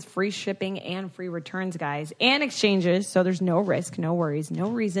also comes with free shipping and free returns, guys, and exchanges. So there's no risk, no worries, no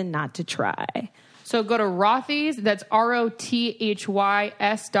reason not to try. So go to Rothy's, that's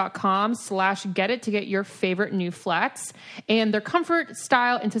ROTHYS.com/get-it to get your favorite new flats. And their comfort,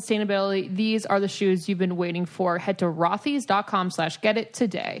 style, and sustainability, these are the shoes you've been waiting for. Head to Rothys.com/get-it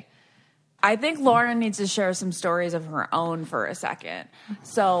today. I think Lauren needs to share some stories of her own for a second.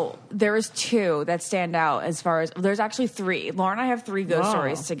 So there's two that stand out as far as, there's actually three. Lauren and I have three ghost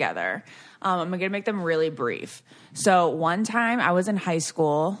stories together. I'm going to make them really brief. So one time I was in high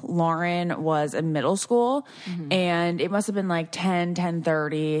school. Lauren was in middle school. And it must have been like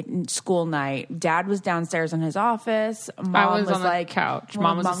 10:30 school night. Dad was downstairs in his office. Mom was on the like couch.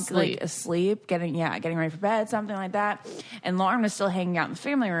 Mom was asleep. Like asleep, getting ready for bed, something like that. And Lauren was still hanging out in the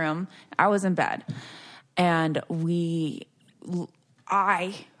family room. I was in bed. And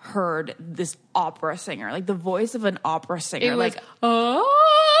I heard this opera singer, like the voice of an opera singer. It was,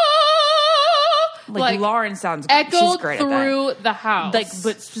 like Lauren sounds echoed she's great through at that. the house. But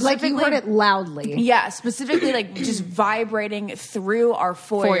specifically, you heard it loudly. Yeah, specifically like just vibrating through our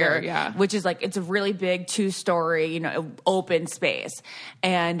foyer, which is like it's a really big 2-story, open space.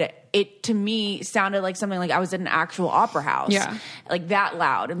 And it to me sounded like something like I was in an actual opera house. Yeah. Like that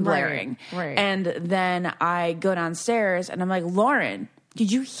loud and blaring. Right. And then I go downstairs and I'm like, Lauren,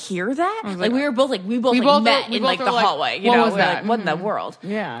 did you hear that? Like we both met in like the hallway. What was that? Like, what in the world?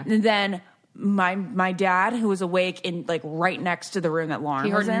 Yeah. And then my dad, who was awake in like right next to the room that Lauren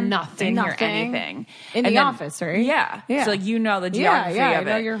was in, nothing. Didn't hear anything in the office, right? Yeah. So like the geography of it. I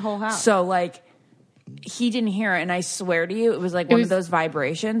know your whole house. So like he didn't hear it, and I swear to you, it was like one of those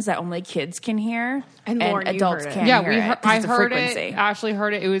vibrations that only kids can hear, and Lauren, adults can't hear it. I heard it. Ashley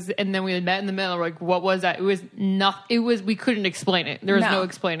heard it. It was, and then we met in the middle. We're like, what was that? It was not. It was. We couldn't explain it. There was no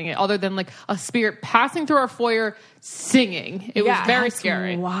explaining it, other than like a spirit passing through our foyer, singing. It was very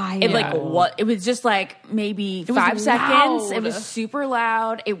scary. Wild. It was just like maybe 5 seconds. It was super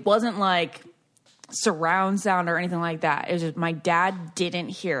loud. It wasn't like surround sound or anything like that. It was just my dad didn't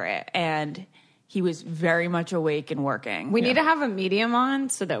hear it, and he was very much awake and working. We need to have a medium on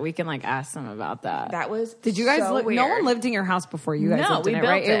so that we can like ask them about that. That was Did you guys so weird. No one lived in your house before you guys lived in it,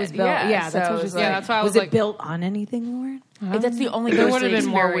 right? It was built. Yeah, that's what was. That's why I was it built on anything, Lauren? That's the only there would have been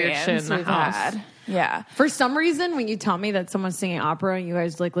more weird shit in the house. Yeah. For some reason, when you tell me that someone's singing opera and you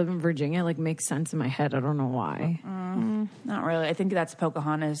guys like live in Virginia, it like makes sense in my head. I don't know why. Not really. I think that's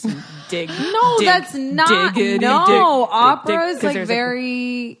Pocahontas and Dig. That's not. Opera is like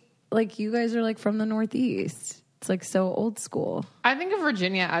very. Like, you guys are, like, from the Northeast. It's, like, so old school. I think of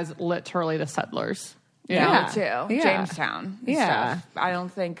Virginia as literally the settlers. Yeah, me too. Yeah. Jamestown. Yeah. Stuff. I don't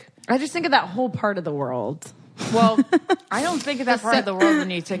think... I just think of that whole part of the world. Well, I don't think of that part of the world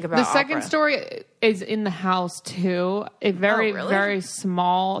when you think about the second opera. story is in the house too. A very very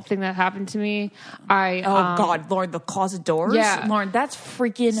small thing that happened to me. God, Lauren, the closet doors. Yeah, Lauren, that's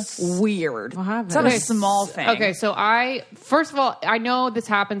freaking weird. What happened? It's not a small thing. Okay, so first of all, I know this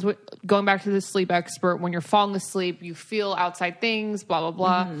happens with going back to the sleep expert. When you're falling asleep, you feel outside things. Blah blah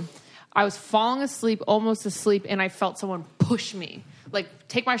blah. Mm-hmm. I was falling asleep, almost asleep, and I felt someone push me. Like,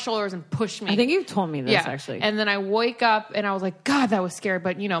 take my shoulders and push me. I think you've told me this, actually. And then I wake up, and I was like, God, that was scary.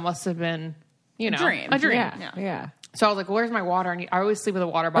 But, must have been, a dream. Yeah. So I was like, where's my water? And I always sleep with a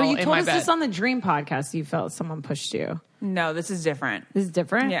water bottle in my bed. You told us this on the Dream podcast. You felt someone pushed you. No, this is different. This is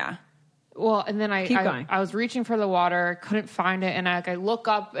different? Yeah. Well, and then Keep going. I was reaching for the water, couldn't find it. And I look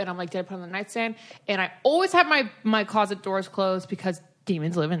up, and I'm like, did I put it on the nightstand? And I always have my closet doors closed because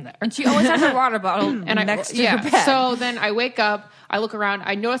demons live in there. And she always has her water bottle next to her bed. So then I wake up, I look around,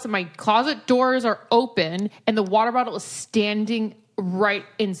 I notice that my closet doors are open and the water bottle is standing right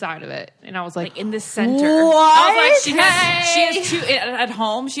inside of it. And I was like in the center. What? I was like, she has two at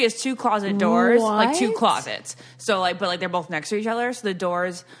home. She has two closet doors, like two closets. So but they're both next to each other. So the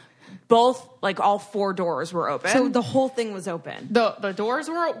doors, both all 4 doors were open. So the whole thing was open. The doors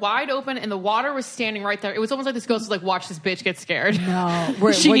were wide open and the water was standing right there. It was almost like this ghost was like, watch this bitch get scared.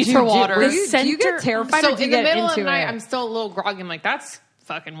 No. She needs her water. Do you get terrified? So or do you in the get middle of the into night, it? I'm still a little groggy. I'm like, that's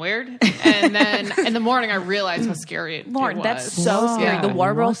fucking weird. And then in the morning, I realized how scary it Lauren, was. that's so scary. Yeah. The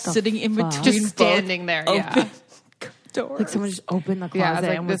water bottle sitting in between, just standing there. Yeah. Doors. Like someone just opened the closet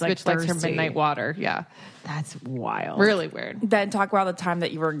and this was bitch like likes her midnight water. Yeah. That's wild. Really weird. Then talk about the time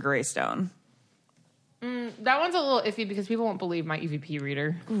that you were in Greystone. That one's a little iffy because people won't believe my EVP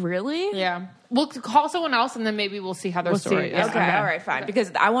reader. Really? Yeah. We'll call someone else and then maybe we'll see how their story is. Okay, all right, fine.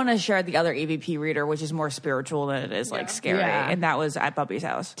 Because I want to share the other EVP reader, which is more spiritual than it is scary. Yeah. And that was at Bubby's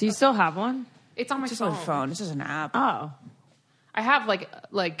house. Do you still have one? It's on my It's just phone. on my phone. It's just an app. Oh. I have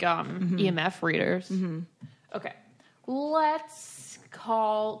EMF readers. Mm-hmm. Okay. Let's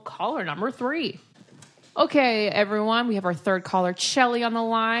call caller number 3. Okay, everyone, we have our third caller, Shelly, on the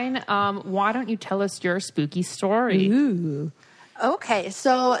line. Why don't you tell us your spooky story? Ooh. Okay,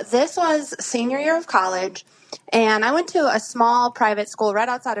 so this was senior year of college, and I went to a small private school right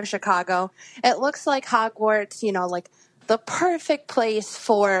outside of Chicago. It looks like Hogwarts, like the perfect place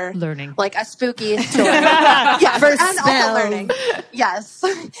for learning, like a spooky story. Yes, and also learning. Yes.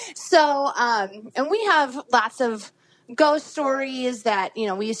 So, and we have lots of ghost stories that, you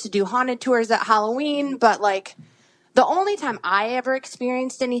know, we used to do haunted tours at Halloween, but like the only time I ever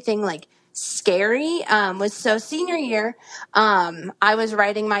experienced anything like scary was senior year. I was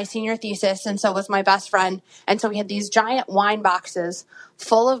writing my senior thesis, and so was my best friend. And so we had these giant wine boxes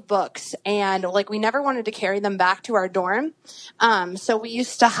full of books, and like we never wanted to carry them back to our dorm. So we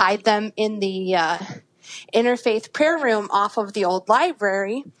used to hide them in the interfaith prayer room off of the old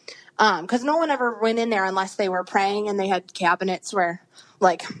library, because no one ever went in there unless they were praying, and they had cabinets where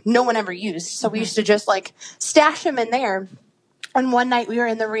like no one ever used. So we used to just like stash them in there. And one night we were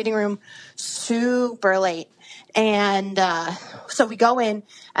in the reading room super late. And so we go in,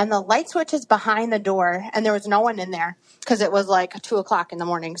 and the light switch is behind the door, and there was no one in there because it was like 2:00 in the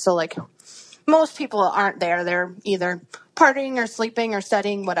morning. So like most people aren't there. They're either partying or sleeping or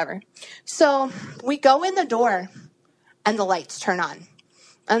studying, whatever. So we go in the door, and the lights turn on.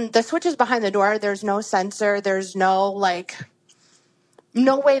 And the switch is behind the door. There's no sensor. There's no like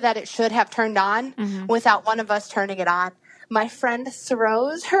no way that it should have turned on without one of us turning it on. My friend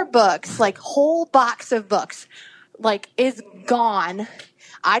throws her books, like whole box of books, like is gone.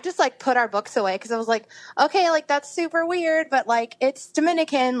 I just like put our books away because I was like, okay, like that's super weird, but like it's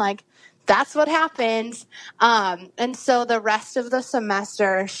Dominican, like that's what happens. And so the rest of the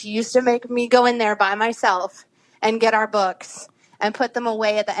semester, she used to make me go in there by myself and get our books and put them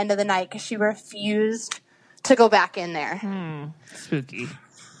away at the end of the night because she refused to go back in there. Spooky.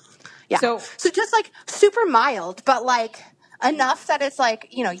 Yeah. So just like super mild, but like enough that it's like,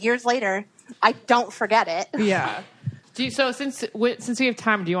 you know, years later, I don't forget it. Yeah. So since we have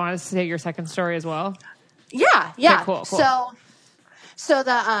time, do you want us to say your second story as well? Yeah. Okay, cool. So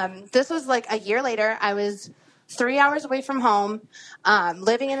the this was like a year later. I was 3 hours away from home,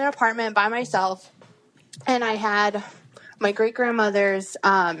 living in an apartment by myself, and I had my great grandmother's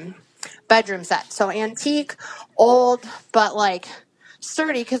bedroom set. So antique, old, but like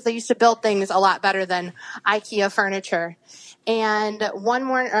sturdy because they used to build things a lot better than IKEA furniture. And one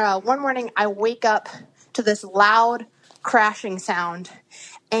morning I wake up to this loud crashing sound,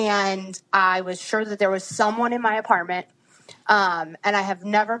 and I was sure that there was someone in my apartment. And I have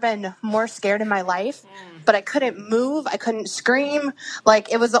never been more scared in my life, but I couldn't move. I couldn't scream.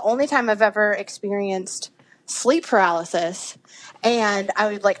 Like, it was the only time I've ever experienced sleep paralysis. And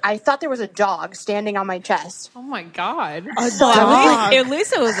I thought there was a dog standing on my chest. Oh my God. At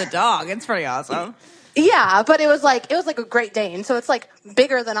least it was a dog. It's pretty awesome. Yeah, but it was like a Great Dane, so it's like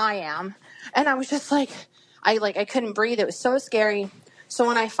bigger than I am. And I was just like I couldn't breathe. It was so scary. So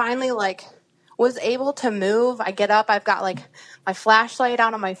when I finally was able to move, I get up, I've got like my flashlight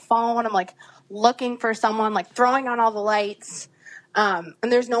out on my phone. I'm like looking for someone, like throwing on all the lights. And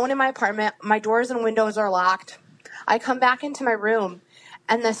there's no one in my apartment. My doors and windows are locked. I come back into my room,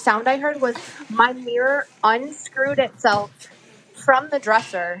 and the sound I heard was my mirror unscrewed itself from the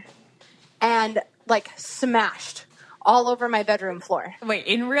dresser and smashed all over my bedroom floor. Wait,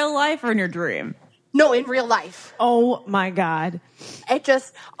 in real life or in your dream? No, in real life. Oh my God. It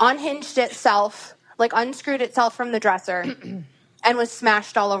just unhinged itself, unscrewed itself from the dresser and was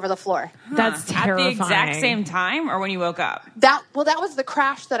smashed all over the floor. That's terrifying. At the exact same time or when you woke up? That was the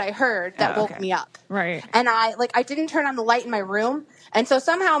crash that I heard that woke me up. Right. And I didn't turn on the light in my room, and so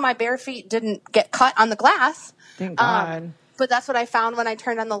somehow my bare feet didn't get cut on the glass. Thank God. But that's what I found when I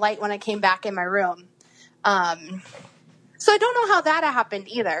turned on the light when I came back in my room. So I don't know how that happened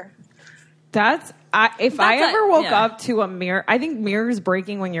either. If I ever woke up to a mirror, I think mirrors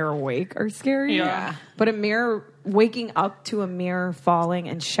breaking when you're awake are scary. Yeah. But waking up to a mirror falling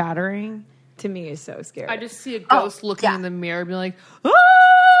and shattering, to me is so scary. I just see a ghost looking in the mirror and be like, ah!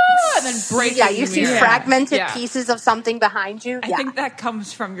 And then breaking Yeah, you see fragmented pieces of something behind you. I think that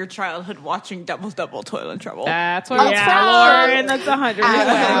comes from your childhood watching Double Double Toil in Trouble. That's what it's from. Lauren, that's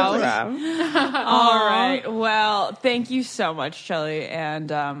 100%. All right. Well, thank you so much, Shelly, and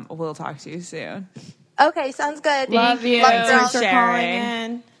we'll talk to you soon. Okay, sounds good. Love you. Thanks for calling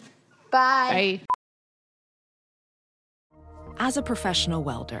in. Bye. As a professional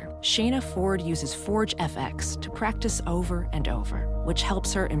welder, Shayna Ford uses Forge FX to practice over and over, which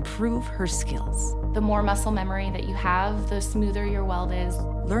helps her improve her skills. The more muscle memory that you have, the smoother your weld is.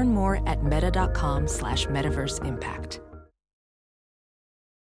 Learn more at meta.com/metaverseimpact.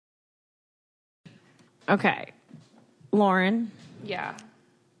 Okay. Lauren. Yeah.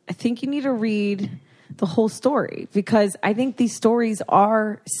 I think you need to read the whole story, because I think these stories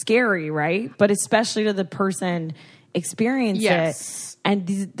are scary, right? But especially to the person experience it, and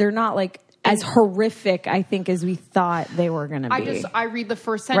they're not as horrific, I think, as we thought they were going to be. I read the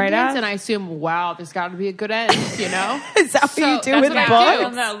first sentence and I assume, wow, there's got to be a good end, you know? Is that what you do with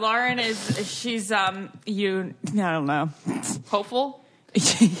books? No, Lauren she's I don't know. Hopeful?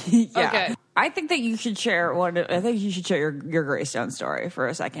 Yeah. Okay. I think that you should share your Greystone story for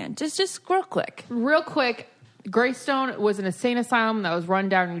a second. Just real quick. Real quick. Greystone was an insane asylum that was run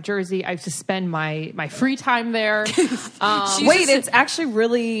down in New Jersey. I used to spend my free time there. It's actually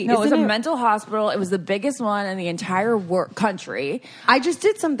really... No, it was a mental hospital. It was the biggest one in the entire country. I just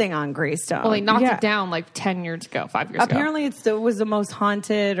did something on Greystone. Well, they knocked it down like 5 years ago. Apparently it was the most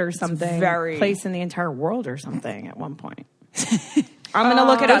haunted or something place in the entire world or something at one point. I'm going to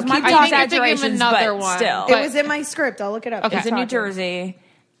look it up. I think another one. Still. It was in my script. I'll look it up. Okay. It's in New Jersey.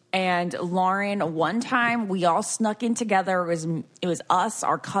 And Lauren, one time we all snuck in together. It was us,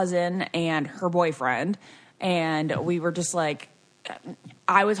 our cousin, and her boyfriend. And we were just like,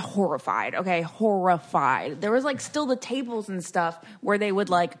 I was horrified. Okay, horrified. There was like still the tables and stuff where they would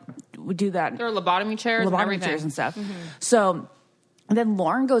do that. There were lobotomy chairs and stuff. Mm-hmm. So then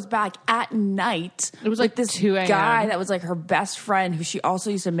Lauren goes back at night. It was like this 2 a.m. guy that was like her best friend, who she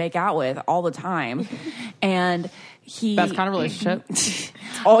also used to make out with all the time, and. Best kind of relationship.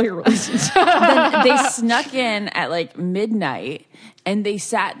 All your relationships. Then they snuck in at like midnight and they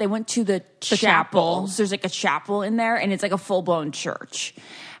went to the chapel. So there's like a chapel in there and it's like a full blown church.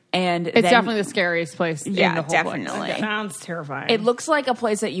 And it's definitely the scariest place in the whole definitely. place. Sounds terrifying. It looks like a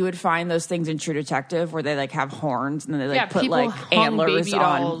place that you would find those things in True Detective where they like have horns and then they put like antlers baby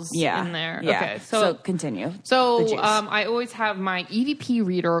dolls in there. Yeah. Okay, so continue. So I always have my EVP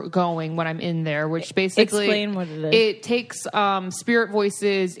reader going when I'm in there, which basically explain what it is. It takes spirit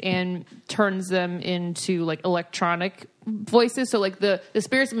voices and turns them into like electronic voices. So like the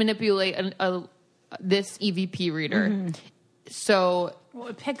spirits manipulate this EVP reader. Mm-hmm. So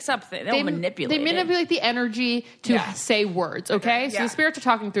it picks up. They don't manipulate. They manipulate the energy to say words. Okay, so the spirits are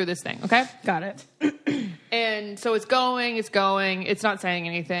talking through this thing. Okay, got it. And so it's going. It's not saying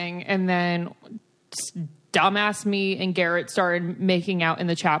anything, and then dumbass me and Garrett started making out in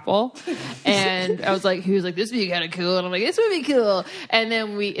the chapel, and he was like, "This would be kind of cool," and I'm like, "This would be cool." And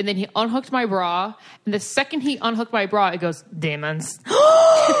then he unhooked my bra, and the second he unhooked my bra, it goes, "Demons."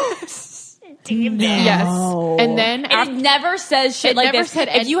 Demons. Yes. And then it never says shit like this.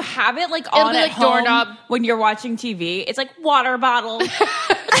 If you have it like on at home doorknob when you're watching TV, it's like water bottle. It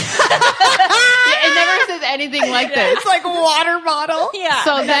never says anything like this. It's like water bottle.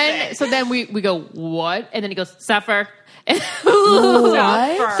 Yeah. So then we go, what? And then he goes, suffer.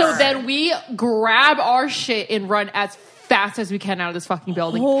 What? So then we grab our shit and run as fast as we can out of this fucking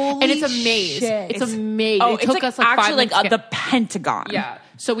building. Holy and it's a maze. Shit. It's a maze. Oh, it took us like 5 minutes. Like the Pentagon. Yeah.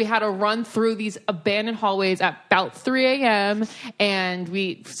 So we had to run through these abandoned hallways at about 3 a.m. and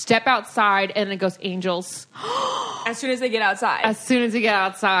we step outside and it goes angels. As soon as they get outside.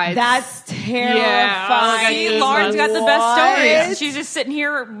 That's terrifying. Yeah. See, Lauren's got the best stories. She's just sitting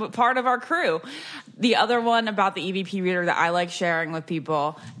here, part of our crew. The other one about the EVP reader that I like sharing with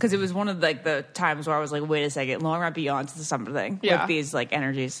people, because it was one of the times where I was like, wait a second, Lauren might be onto something with these like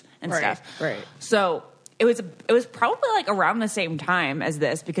energies and stuff. Right. So it was probably like around the same time as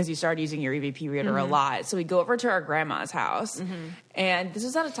this, because you started using your EVP reader a lot. So we go over to our grandma's house, and this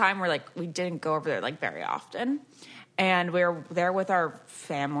was at a time where like we didn't go over there like very often, and we were there with our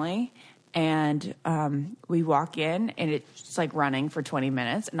family. And we walk in, and it's like running for 20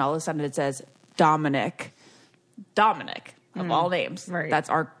 minutes, and all of a sudden it says Dominic of all names. Right. That's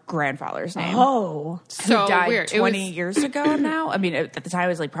our grandfather's name. Oh, so who died weird. 20 years ago now. I mean, at the time it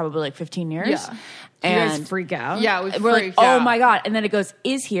was like probably like 15 years. Yeah. And you guys freak out? Yeah, we're like, oh my God. And then it goes,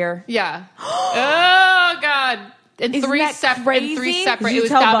 is here. Yeah. Oh God. And Isn't three that separate. crazy? Did you it was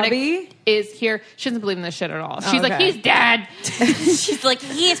tell Dominic Bubby? is here. She doesn't believe in this shit at all. She's like, okay. he's dead. She's like,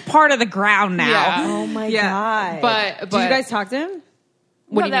 he is part of the ground now. Yeah. Oh my God. But did you guys talk to him?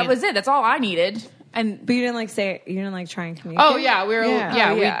 What that was it. That's all I needed. But you didn't try and communicate? Oh yeah, we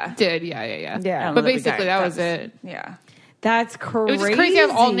did. Yeah. But basically that was it. Yeah. That's crazy. It was just crazy to have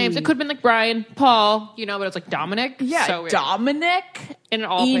all names. It could have been like Brian, Paul, but it's like Dominic. Yeah, so weird. Dominic in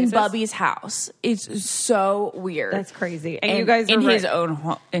all in places. Bubby's house. It's so weird. That's crazy. And you guys in were his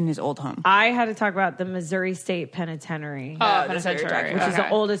old home. I had to talk about the Missouri State Penitentiary. Penitentiary, which is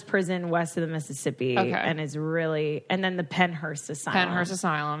the oldest prison west of the Mississippi, and is really, and then the Pennhurst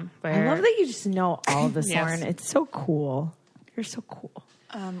Asylum. I love that you just know all of this, Yes. Lauren. It's so cool. You're so cool.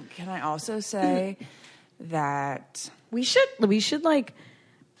 Can I also say that we should like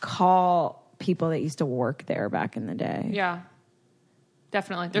call people that used to work there back in the day. Yeah.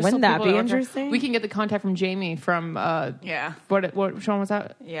 Definitely. There's Wouldn't still that people be out there. interesting? We can get the contact from Jamie from what show was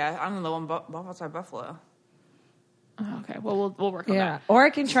that? Yeah, I'm the one outside Buffalo. Oh, okay. Well, we'll work on that. Or I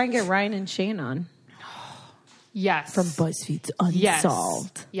can try and get Ryan and Shane on. Yes. From BuzzFeed's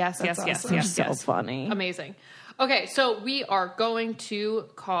Unsolved. Yes. So funny. Amazing. Okay, so we are going to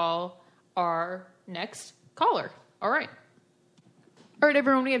call our next caller. All right,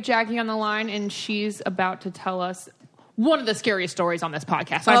 everyone, we have Jackie on the line, and she's about to tell us one of the scariest stories on this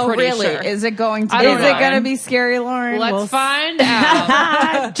podcast. I'm pretty sure. Is it going to? Is it going to be scary, Lauren? Let's find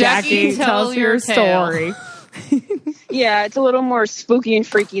out. Jackie, tell your story. Yeah, it's a little more spooky and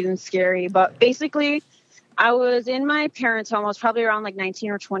freaky than scary, but basically, I was in my parents' home. I was probably around like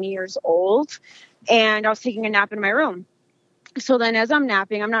 19 or 20 years old, and I was taking a nap in my room. So then as I'm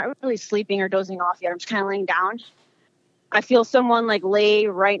napping, I'm not really sleeping or dozing off yet. I'm just kind of laying down. I feel someone like lay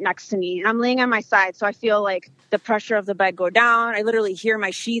right next to me, and I'm laying on my side. So I feel like the pressure of the bed go down. I literally hear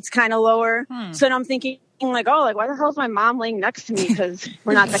my sheets kind of lower. So then I'm thinking like, oh, like why the hell is my mom laying next to me? Because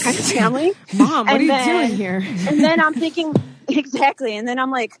we're not that kind of family. Mom, what are you doing here? And then I'm thinking, exactly. And then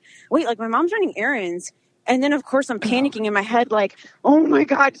I'm like, wait, like my mom's running errands. And then, of course, I'm panicking in my head, like, oh, my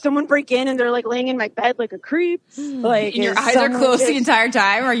God, someone break in and they're, like, laying in my bed like a creep. Like, and your eyes are closed the entire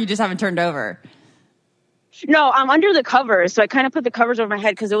time, or you just haven't turned over? No, I'm under the covers. So I kind of put the covers over my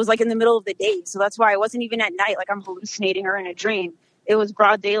head because it was, like, in the middle of the day. So that's why I wasn't even at night, like I'm hallucinating or in a dream. It was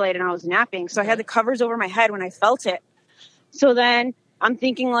broad daylight and I was napping. So I had the covers over my head when I felt it. So then I'm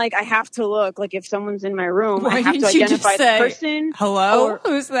thinking, like, I have to look. Like, if someone's in my room, I have to identify the person. Hello?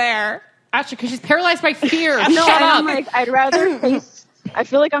 Who's there? Actually, because she's paralyzed by fear. No, Shut up. I'm like, I'd rather face. I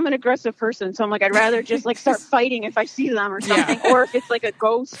feel like I'm an aggressive person, so I'm like, I'd rather just like start fighting if I see them or something, or if it's like a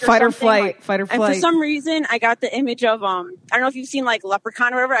ghost. Or Fight or something. flight. Like, Fight or and flight. for some reason, I got the image of I don't know if you've seen like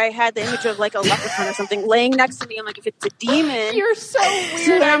Leprechaun or whatever. I had the image of like a leprechaun or something laying next to me. I'm like, if it's a demon, you're so weird.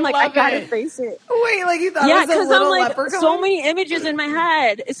 So then I'm like, I gotta it. face it. Wait, like you thought Yeah, it was a because little I'm like leprechaun? so many images in my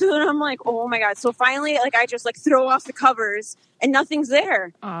head. So then I'm like, oh my God. So finally, like I just like throw off the covers and nothing's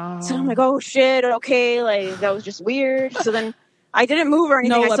there. Oh. So I'm like, oh shit, okay, like that was just weird. So then I didn't move or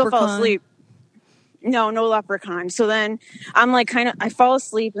anything. I still fell asleep. No leprechaun. So then I'm like I fall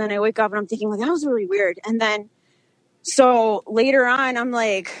asleep and then I wake up and I'm thinking like that was really weird. And then so later on I'm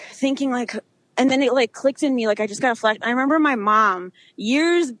like thinking like, and then it like clicked in me like I just got a flash. I remember my mom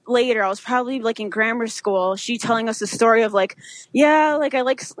years later, I was probably like in grammar school, she telling us a story of like, yeah, like I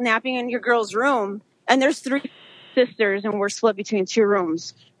like napping in your girl's room and there's 3 sisters and we're split between 2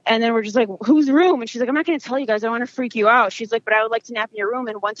 rooms. And then we're just like, whose room? And she's like, I'm not going to tell you guys. I want to freak you out. She's like, but I would like to nap in your room.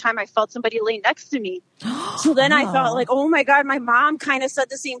 And one time I felt somebody lay next to me. So then I thought like, oh my God, my mom kind of said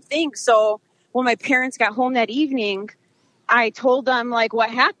the same thing. So when my parents got home that evening, I told them like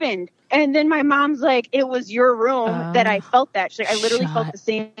what happened. And then my mom's like, it was your room that I felt that. She's like, I literally felt the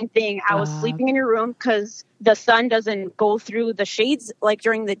same thing. I was sleeping in your room because the sun doesn't go through the shades like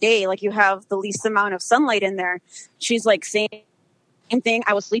during the day. Like you have the least amount of sunlight in there. She's like saying, thing.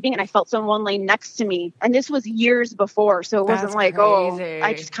 I was sleeping and I felt someone lay next to me, and this was years before, so it wasn't like crazy.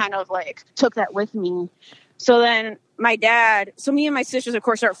 I just kind of like took that with me. So then me and my sisters of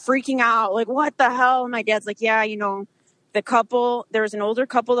course start freaking out like, what the hell? And my dad's like, yeah, you know, there was an older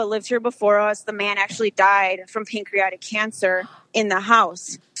couple that lived here before us. The man actually died from pancreatic cancer in the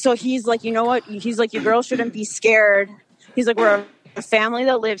house. So he's like, you know what, he's like, your girl shouldn't be scared. He's like, we're a family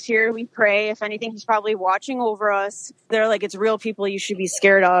that lives here. We pray. If anything, he's probably watching over us. They're like, it's real people you should be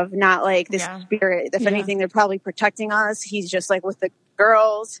scared of, not like this spirit. If anything, they're probably protecting us. He's just like with the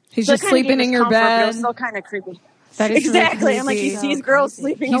girls. He's just sleeping in your bed. It was still kind of creepy. That is exactly. Really I'm like, he sees girls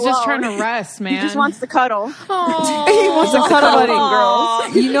sleeping He's alone. just trying to rest, man. He just wants to cuddle. He wants to cuddle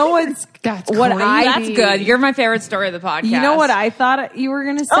girls. You know what's that's what crazy. That's good. You're my favorite story of the podcast. You know what I thought you were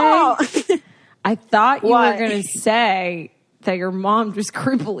going to say? I thought you were going to say that your mom just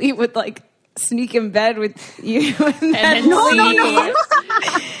creepily would like sneak in bed with you and then no.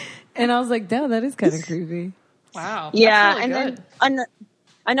 And I was like, no, that is kind of creepy. Wow. Yeah. Really and then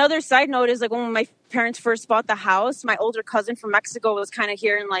another side note is like when my parents first bought the house, my older cousin from Mexico was kind of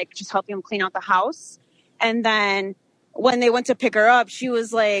here and like just helping them clean out the house. And then when they went to pick her up, she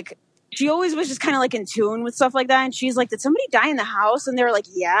was like, she always was just kind of like in tune with stuff like that. And she's like, did somebody die in the house? And they were like,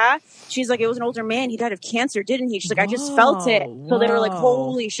 yeah. She's like, it was an older man. He died of cancer, didn't he? She's like, I just felt it. So they were like,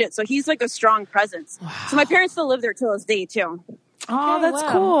 holy shit. So he's like a strong presence. Wow. So my parents still live there till this day too. Oh, Okay, that's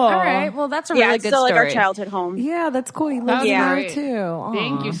wow. cool. All right. Well, that's a really good it's still story. like our childhood home. Yeah, that's cool. You live Yeah. there too. Aw.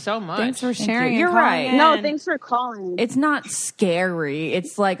 Thank you so much. Thanks for Thank sharing. you. and You're calling right. in. No, thanks for calling. It's not scary.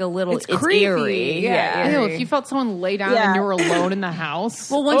 It's like a little. It's creepy. eerie. Yeah, Ew, eerie. if you felt someone lay down Yeah. and you were alone in the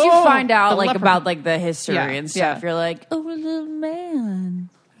house. Well, once you find out the like leopard- about like the history Yeah, and stuff, yeah. you're like, oh, little man.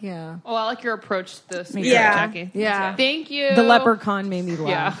 Yeah. Oh, I like your approach to this. Yeah. Jackie. Yeah. Thank you. The leprechaun made me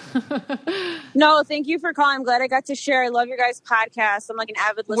laugh. Yeah. No, thank you for calling. I'm glad I got to share. I love your guys' podcast. I'm like an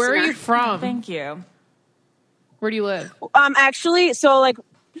avid listener. Where are you from? Thank you. Where do you live? Actually, so like,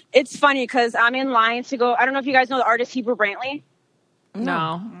 it's funny because I'm in line to go. I don't know if you guys know the artist Hebrew Brantley.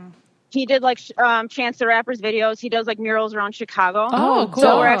 No. He did like Chance the Rapper's videos. He does like murals around Chicago. Oh, cool.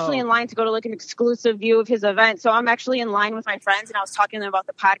 So we're actually in line to go to like an exclusive view of his event. So I'm actually in line with my friends, and I was talking to them about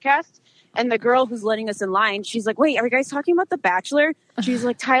the podcast. And the girl who's letting us in line, she's like, "Wait, are you guys talking about The Bachelor?" She's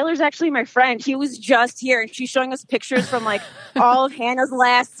like, "Tyler's actually my friend. He was just here." And she's showing us pictures from like all of Hannah's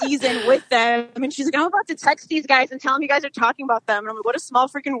last season with them. And she's like, "I'm about to text these guys and tell them you guys are talking about them." And I'm like, "What a small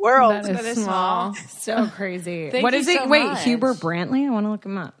freaking world." That is small. So crazy. Thank What you is it? so Wait, much. Hubert Brantley? I want to look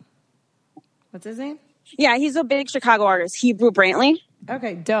him up. What's his name? Yeah, he's a big Chicago artist, Hebrew Brantley.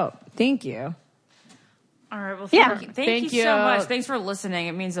 Okay, dope. Thank you. All right. Well, Yeah. thank you so much. Thanks for listening.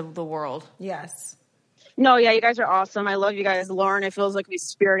 It means the world. Yes. No, yeah, you guys are awesome. I love you guys, Lauren. It feels like we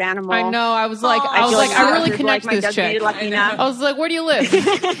spirit animal. I know. I was like, I feel really you're connect like my to this chick. designated Latina. I was like, where do you live?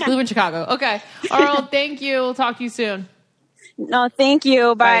 I live in Chicago. Okay. All right. Thank you. We'll talk to you soon. No, thank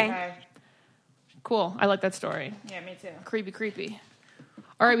you. Bye. Cool. I like that story. Yeah, me too. Creepy.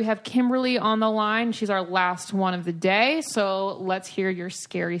 All right. We have Kimberly on the line. She's our last one of the day. So let's hear your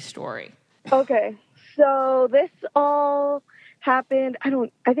scary story. Okay. So this all happened, I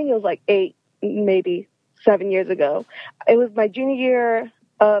think it was like 8, maybe 7 years ago. It was my junior year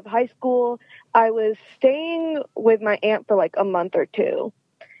of high school. I was staying with my aunt for like a month or two,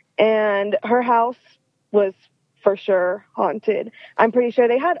 and her house was for sure haunted. I'm pretty sure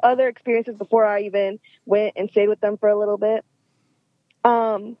they had other experiences before I even went and stayed with them for a little bit.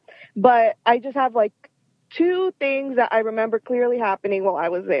 But I just have like 2 things that I remember clearly happening while I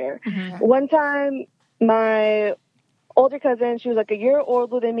was there. Mm-hmm. One time, my older cousin, she was like a year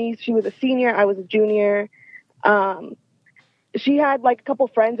older than me. She was a senior. I was a junior. She had like a couple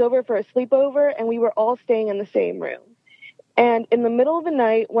friends over for a sleepover, and we were all staying in the same room. And in the middle of the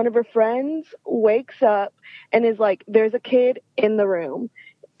night, one of her friends wakes up and is like, "There's a kid in the room."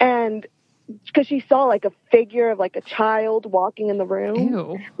 And because she saw like a figure of like a child walking in the room.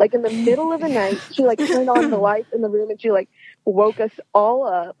 Ew. Like in the middle of the night, she like turned on the lights in the room, and she like woke us all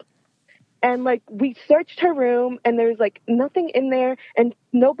up. And like we searched her room, and there was like nothing in there and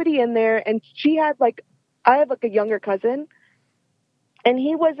nobody in there. And she had like, I have like a younger cousin, and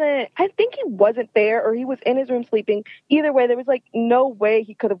I think he wasn't there, or he was in his room sleeping. Either way, there was like no way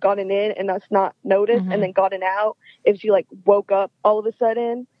he could have gotten in and us not noticed and then gotten out if she like woke up all of a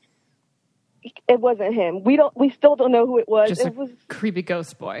sudden. It wasn't him. We still don't know who it was. Just it a was creepy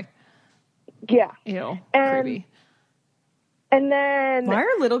ghost boy. Yeah. Ew. And, creepy. And then why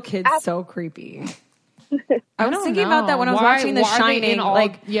are little kids so creepy? I was don't thinking about that when I was Why- watching The why are they in Shining. all-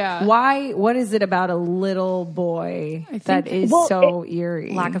 Like, yeah. why? What is it about a little boy that is so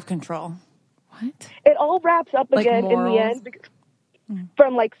eerie? Lack of control. What? It all wraps up Like again in the morals? end because,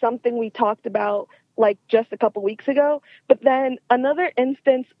 from like something we talked about like just a couple weeks ago. But then another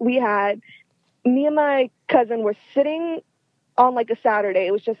instance we had, me and my cousin were sitting on like a Saturday.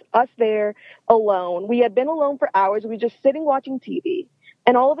 It was just us there alone. We had been alone for hours. We were just sitting watching TV.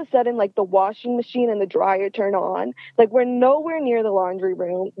 And all of a sudden, like the washing machine and the dryer turn on. Like we're nowhere near the laundry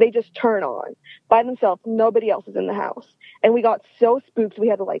room. They just turn on by themselves. Nobody else is in the house. And we got so spooked we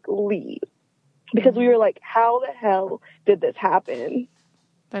had to like leave because we were like, how the hell did this happen?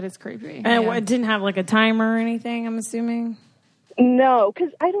 That is creepy. And it didn't have like a timer or anything, I'm assuming? No,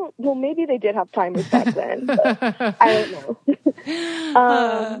 because maybe they did have timers back then. But I don't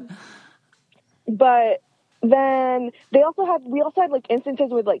know. But then we also had like instances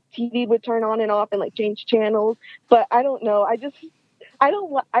where like TV would turn on and off and like change channels. But I don't know.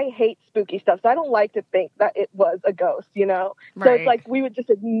 I hate spooky stuff. So I don't like to think that it was a ghost, you know? Right. So it's like we would just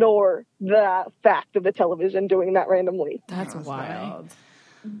ignore the fact of the television doing that randomly. That's wild.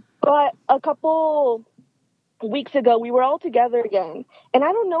 But a couple weeks ago, we were all together again. And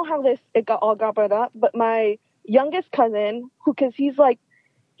I don't know how it all got brought up, but my youngest cousin, because he was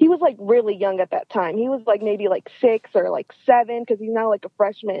like really young at that time. He was like maybe like 6 or like 7 because he's now like a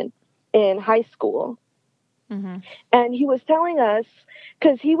freshman in high school. Mm-hmm. And he was telling us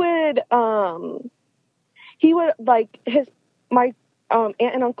because he would like my aunt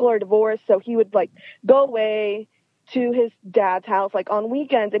and uncle are divorced, so he would like go away to his dad's house like on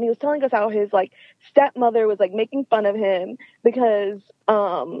weekends, and he was telling us how his like stepmother was like making fun of him because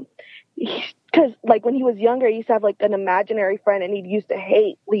like when he was younger, he used to have like an imaginary friend, and he used to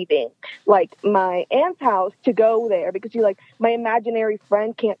hate leaving like my aunt's house to go there because he's like, my imaginary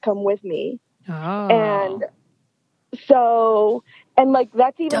friend can't come with me. And so, and like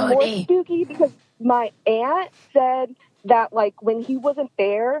that's even more spooky because my aunt said that like when he wasn't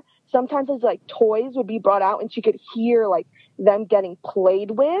there, sometimes his like toys would be brought out and she could hear like them getting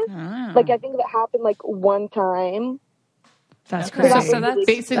played with. Like I think that happened like one time. That's crazy. So that's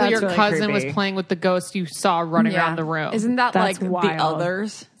basically your really cousin creepy. was playing with the ghost you saw running around the room. Isn't that That's like wild. the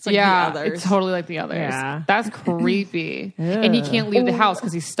others? It's like yeah, the others. it's totally like the others. Yeah. That's creepy. And he can't leave the house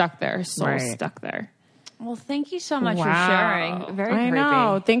because he's stuck there. His soul's stuck there. Well, thank you so much for sharing. Very I creepy.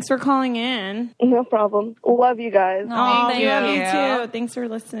 know. Thanks for calling in. No problem. Love you guys. Thank you. Love you too. Thanks for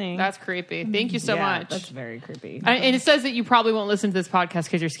listening. That's creepy. Thank you so much. That's very creepy. And it says that you probably won't listen to this podcast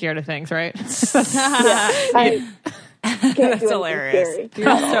because you're scared of things, right? That's hilarious.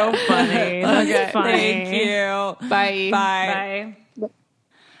 You're so funny. That's funny. Thank you. Bye. Bye.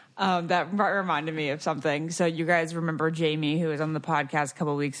 That reminded me of something. So you guys remember Jamie, who was on the podcast a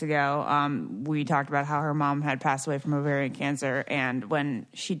couple weeks ago? We talked about how her mom had passed away from ovarian cancer, and when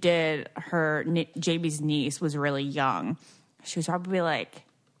she did, Jamie's niece was really young. She was probably like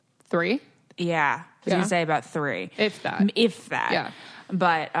 3. Yeah, I was gonna say about 3, if that. Yeah.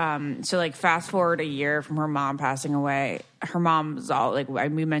 But so like fast forward a year from her mom passing away, her mom's all like,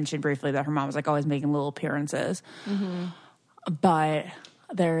 we mentioned briefly that her mom was like always making little appearances, but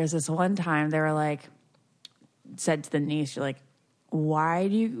there is this one time they were like, said to the niece, you're like, why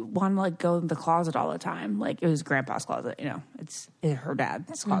do you want to like go in the closet all the time? Like it was grandpa's closet, you know, it's her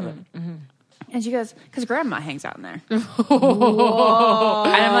dad's closet. And she goes, because grandma hangs out in there. Whoa.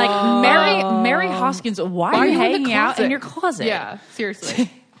 And I'm like, Mary Hoskins, why are you hanging out in your closet? Yeah, seriously.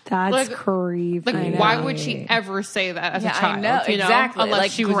 That's creepy. Like, why would she ever say that as a child? I know, you know? exactly. Unless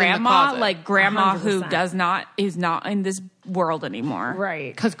like she was grandma, in the closet. like grandma 100%. is not in this world anymore.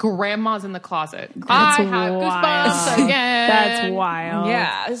 Right. Because grandma's in the closet. That's I have wild. goosebumps again. That's wild.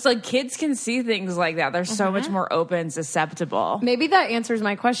 Yeah. It's like kids can see things like that. They're so much more open and susceptible. Maybe that answers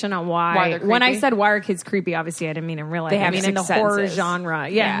my question on why they're when I creepy? said why are kids creepy, obviously I didn't mean in real life. They have I mean in the sixth horror senses. genre.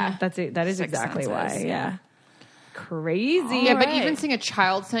 Yeah. That is Sixth exactly senses, why. Yeah. Crazy. Yeah, but even seeing a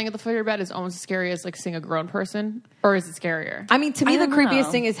child staying at the foot of your bed is almost as scary as like seeing a grown person. Or is it scarier? I mean, to me, the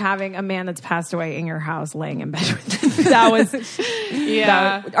creepiest thing is having a man that's passed away in your house laying in bed with you. That was,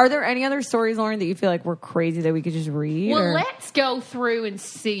 are there any other stories, Lauren, that you feel like were crazy that we could just read? Well, let's go through and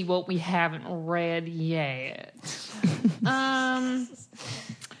see what we haven't read yet.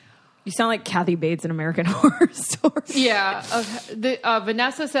 You sound like Kathy Bates in American Horror Story. Yeah. Okay.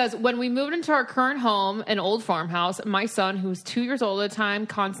 Vanessa says, when we moved into our current home, an old farmhouse, my son, who was 2 years old at the time,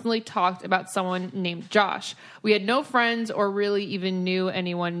 constantly talked about someone named Josh. We had no friends or really even knew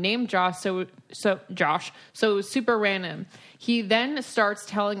anyone named Josh, so it was super random. He then starts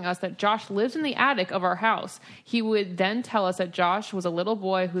telling us that Josh lives in the attic of our house. He would then tell us that Josh was a little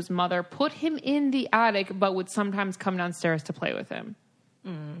boy whose mother put him in the attic, but would sometimes come downstairs to play with him.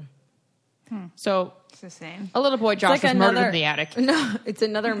 So It's the same. a little boy Josh was murdered in the attic. No, it's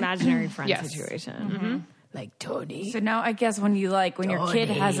another imaginary friend Yes. situation. Like Tony. So now I guess when your kid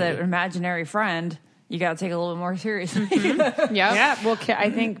has an imaginary friend, you got to take it a little bit more seriously. Yeah. Well, I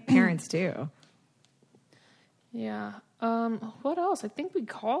think parents do. Yeah. What else? I think we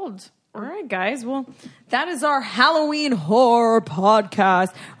called. All right, guys. Well, that is our Halloween horror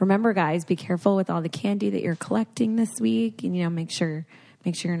podcast. Remember, guys, be careful with all the candy that you're collecting this week, and make sure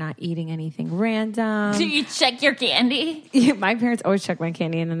you're not eating anything random. Do you check your candy? Yeah, my parents always check my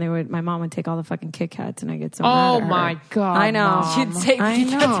candy, and then my mom would take all the fucking Kit Kats, and I get so mad Oh at her. my God. I know. Mom. She'd save Kit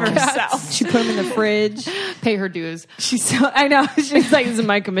Kats for herself. She'd put them in the fridge. Pay her dues. I know. She's like, this is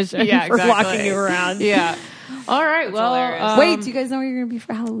my commission Yeah, for exactly. walking you around. Yeah. All right. Well, wait, do you guys know where you're going to be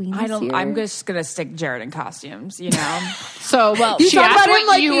for Halloween this year? I'm just going to stick Jared in costumes, So, You she talk asked about him what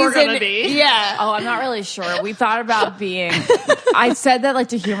like you he's were going in- to be. Yeah. Oh, I'm not really sure. We thought about being. I said that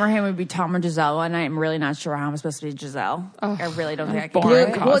to humor him would be Tom or Giselle, and I'm really not sure how I'm supposed to be Giselle. I really don't think I can. boring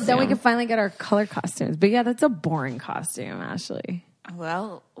do it. Well, then we can finally get our color costumes. But yeah, that's a boring costume, Ashley.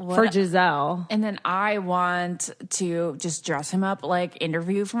 Well, For Giselle. And then I want to just dress him up like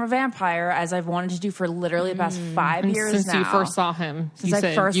Interview from a Vampire, as I've wanted to do for literally the past 5 years Since now. you first saw him, Since you I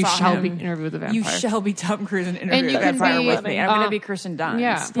said first you saw shall him. be Interview with a Vampire. You shall be Tom Cruise in Interview And with you a can Vampire be, with me. And I'm going to be Kirsten Dunst.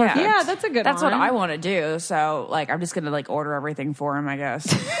 yeah, Yeah, that's a good That's one. what I want to do. So, I'm just going to order everything for him, I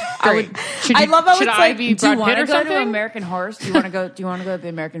guess. I love how should it's I like, be Do you Brad want Pitt to or go something? to American Horror? Do you want to go to the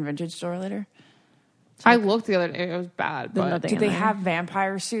American Vintage store later? I looked the other day. It was bad. But do they have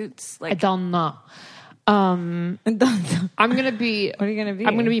vampire suits? I don't know. I'm gonna be. What are you gonna be?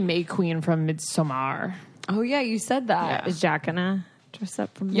 I'm gonna be May Queen from Midsommar. Oh yeah, you said that. Is Jack gonna dress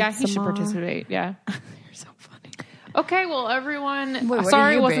up from? Yeah, he should participate. Yeah, you're so funny. Okay, well, everyone.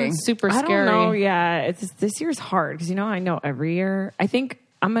 Sorry, it wasn't super scary. I don't know. Yeah, this year's hard because I know every year. I think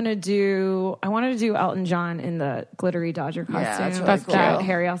I'm gonna do. I wanted to do Elton John in the glittery Dodger costume. Yeah, that's really cool. That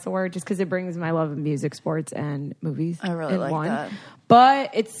Harry also wore, just because it brings my love of music, sports, and movies. I really like that.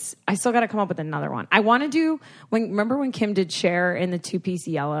 But I still got to come up with another one. I want to do remember when Kim did Cher in the 2-piece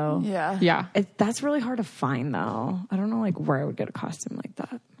yellow? Yeah. That's really hard to find though. I don't know where I would get a costume like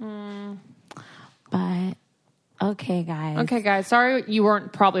that. But okay, guys. Sorry you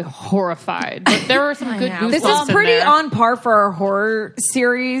weren't probably horrified, but there were some good goosebumps. This is pretty on par for our horror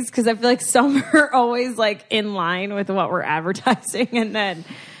series because I feel like some are always like in line with what we're advertising, and then.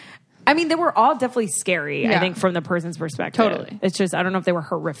 I mean, they were all definitely scary, I think, from the person's perspective. Totally. It's just, I don't know if they were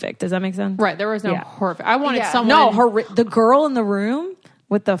horrific. Does that make sense? Right. There was no horrific. I wanted someone. No, the girl in the room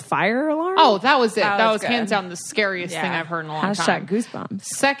with the fire alarm? Oh, that was it. That was hands down the scariest thing I've heard in a long time. Goosebumps.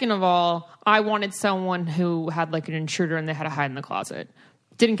 Second of all, I wanted someone who had like an intruder and they had to hide in the closet.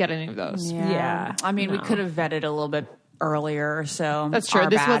 Didn't get any of those. Yeah. I mean, we could have vetted a little bit earlier, so that's true.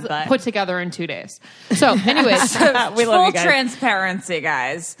 This was put together in 2 days. So, anyways, we love you guys. Transparency,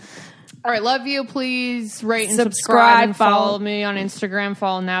 guys. All right, love you. Please rate and subscribe and follow me on Instagram.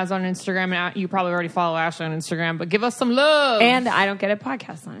 Follow Naz on Instagram. And you probably already follow Ashley on Instagram, but give us some love. And I Don't Get It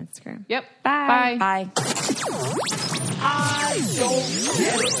podcast on Instagram. Yep. Bye. Bye. I Don't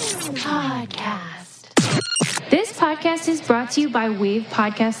Get It Podcast. This podcast is brought to you by Wave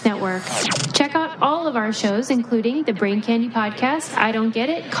Podcast Network. Check out all of our shows, including the Brain Candy Podcast, I Don't Get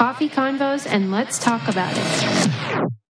It, Coffee Convos, and Let's Talk About It.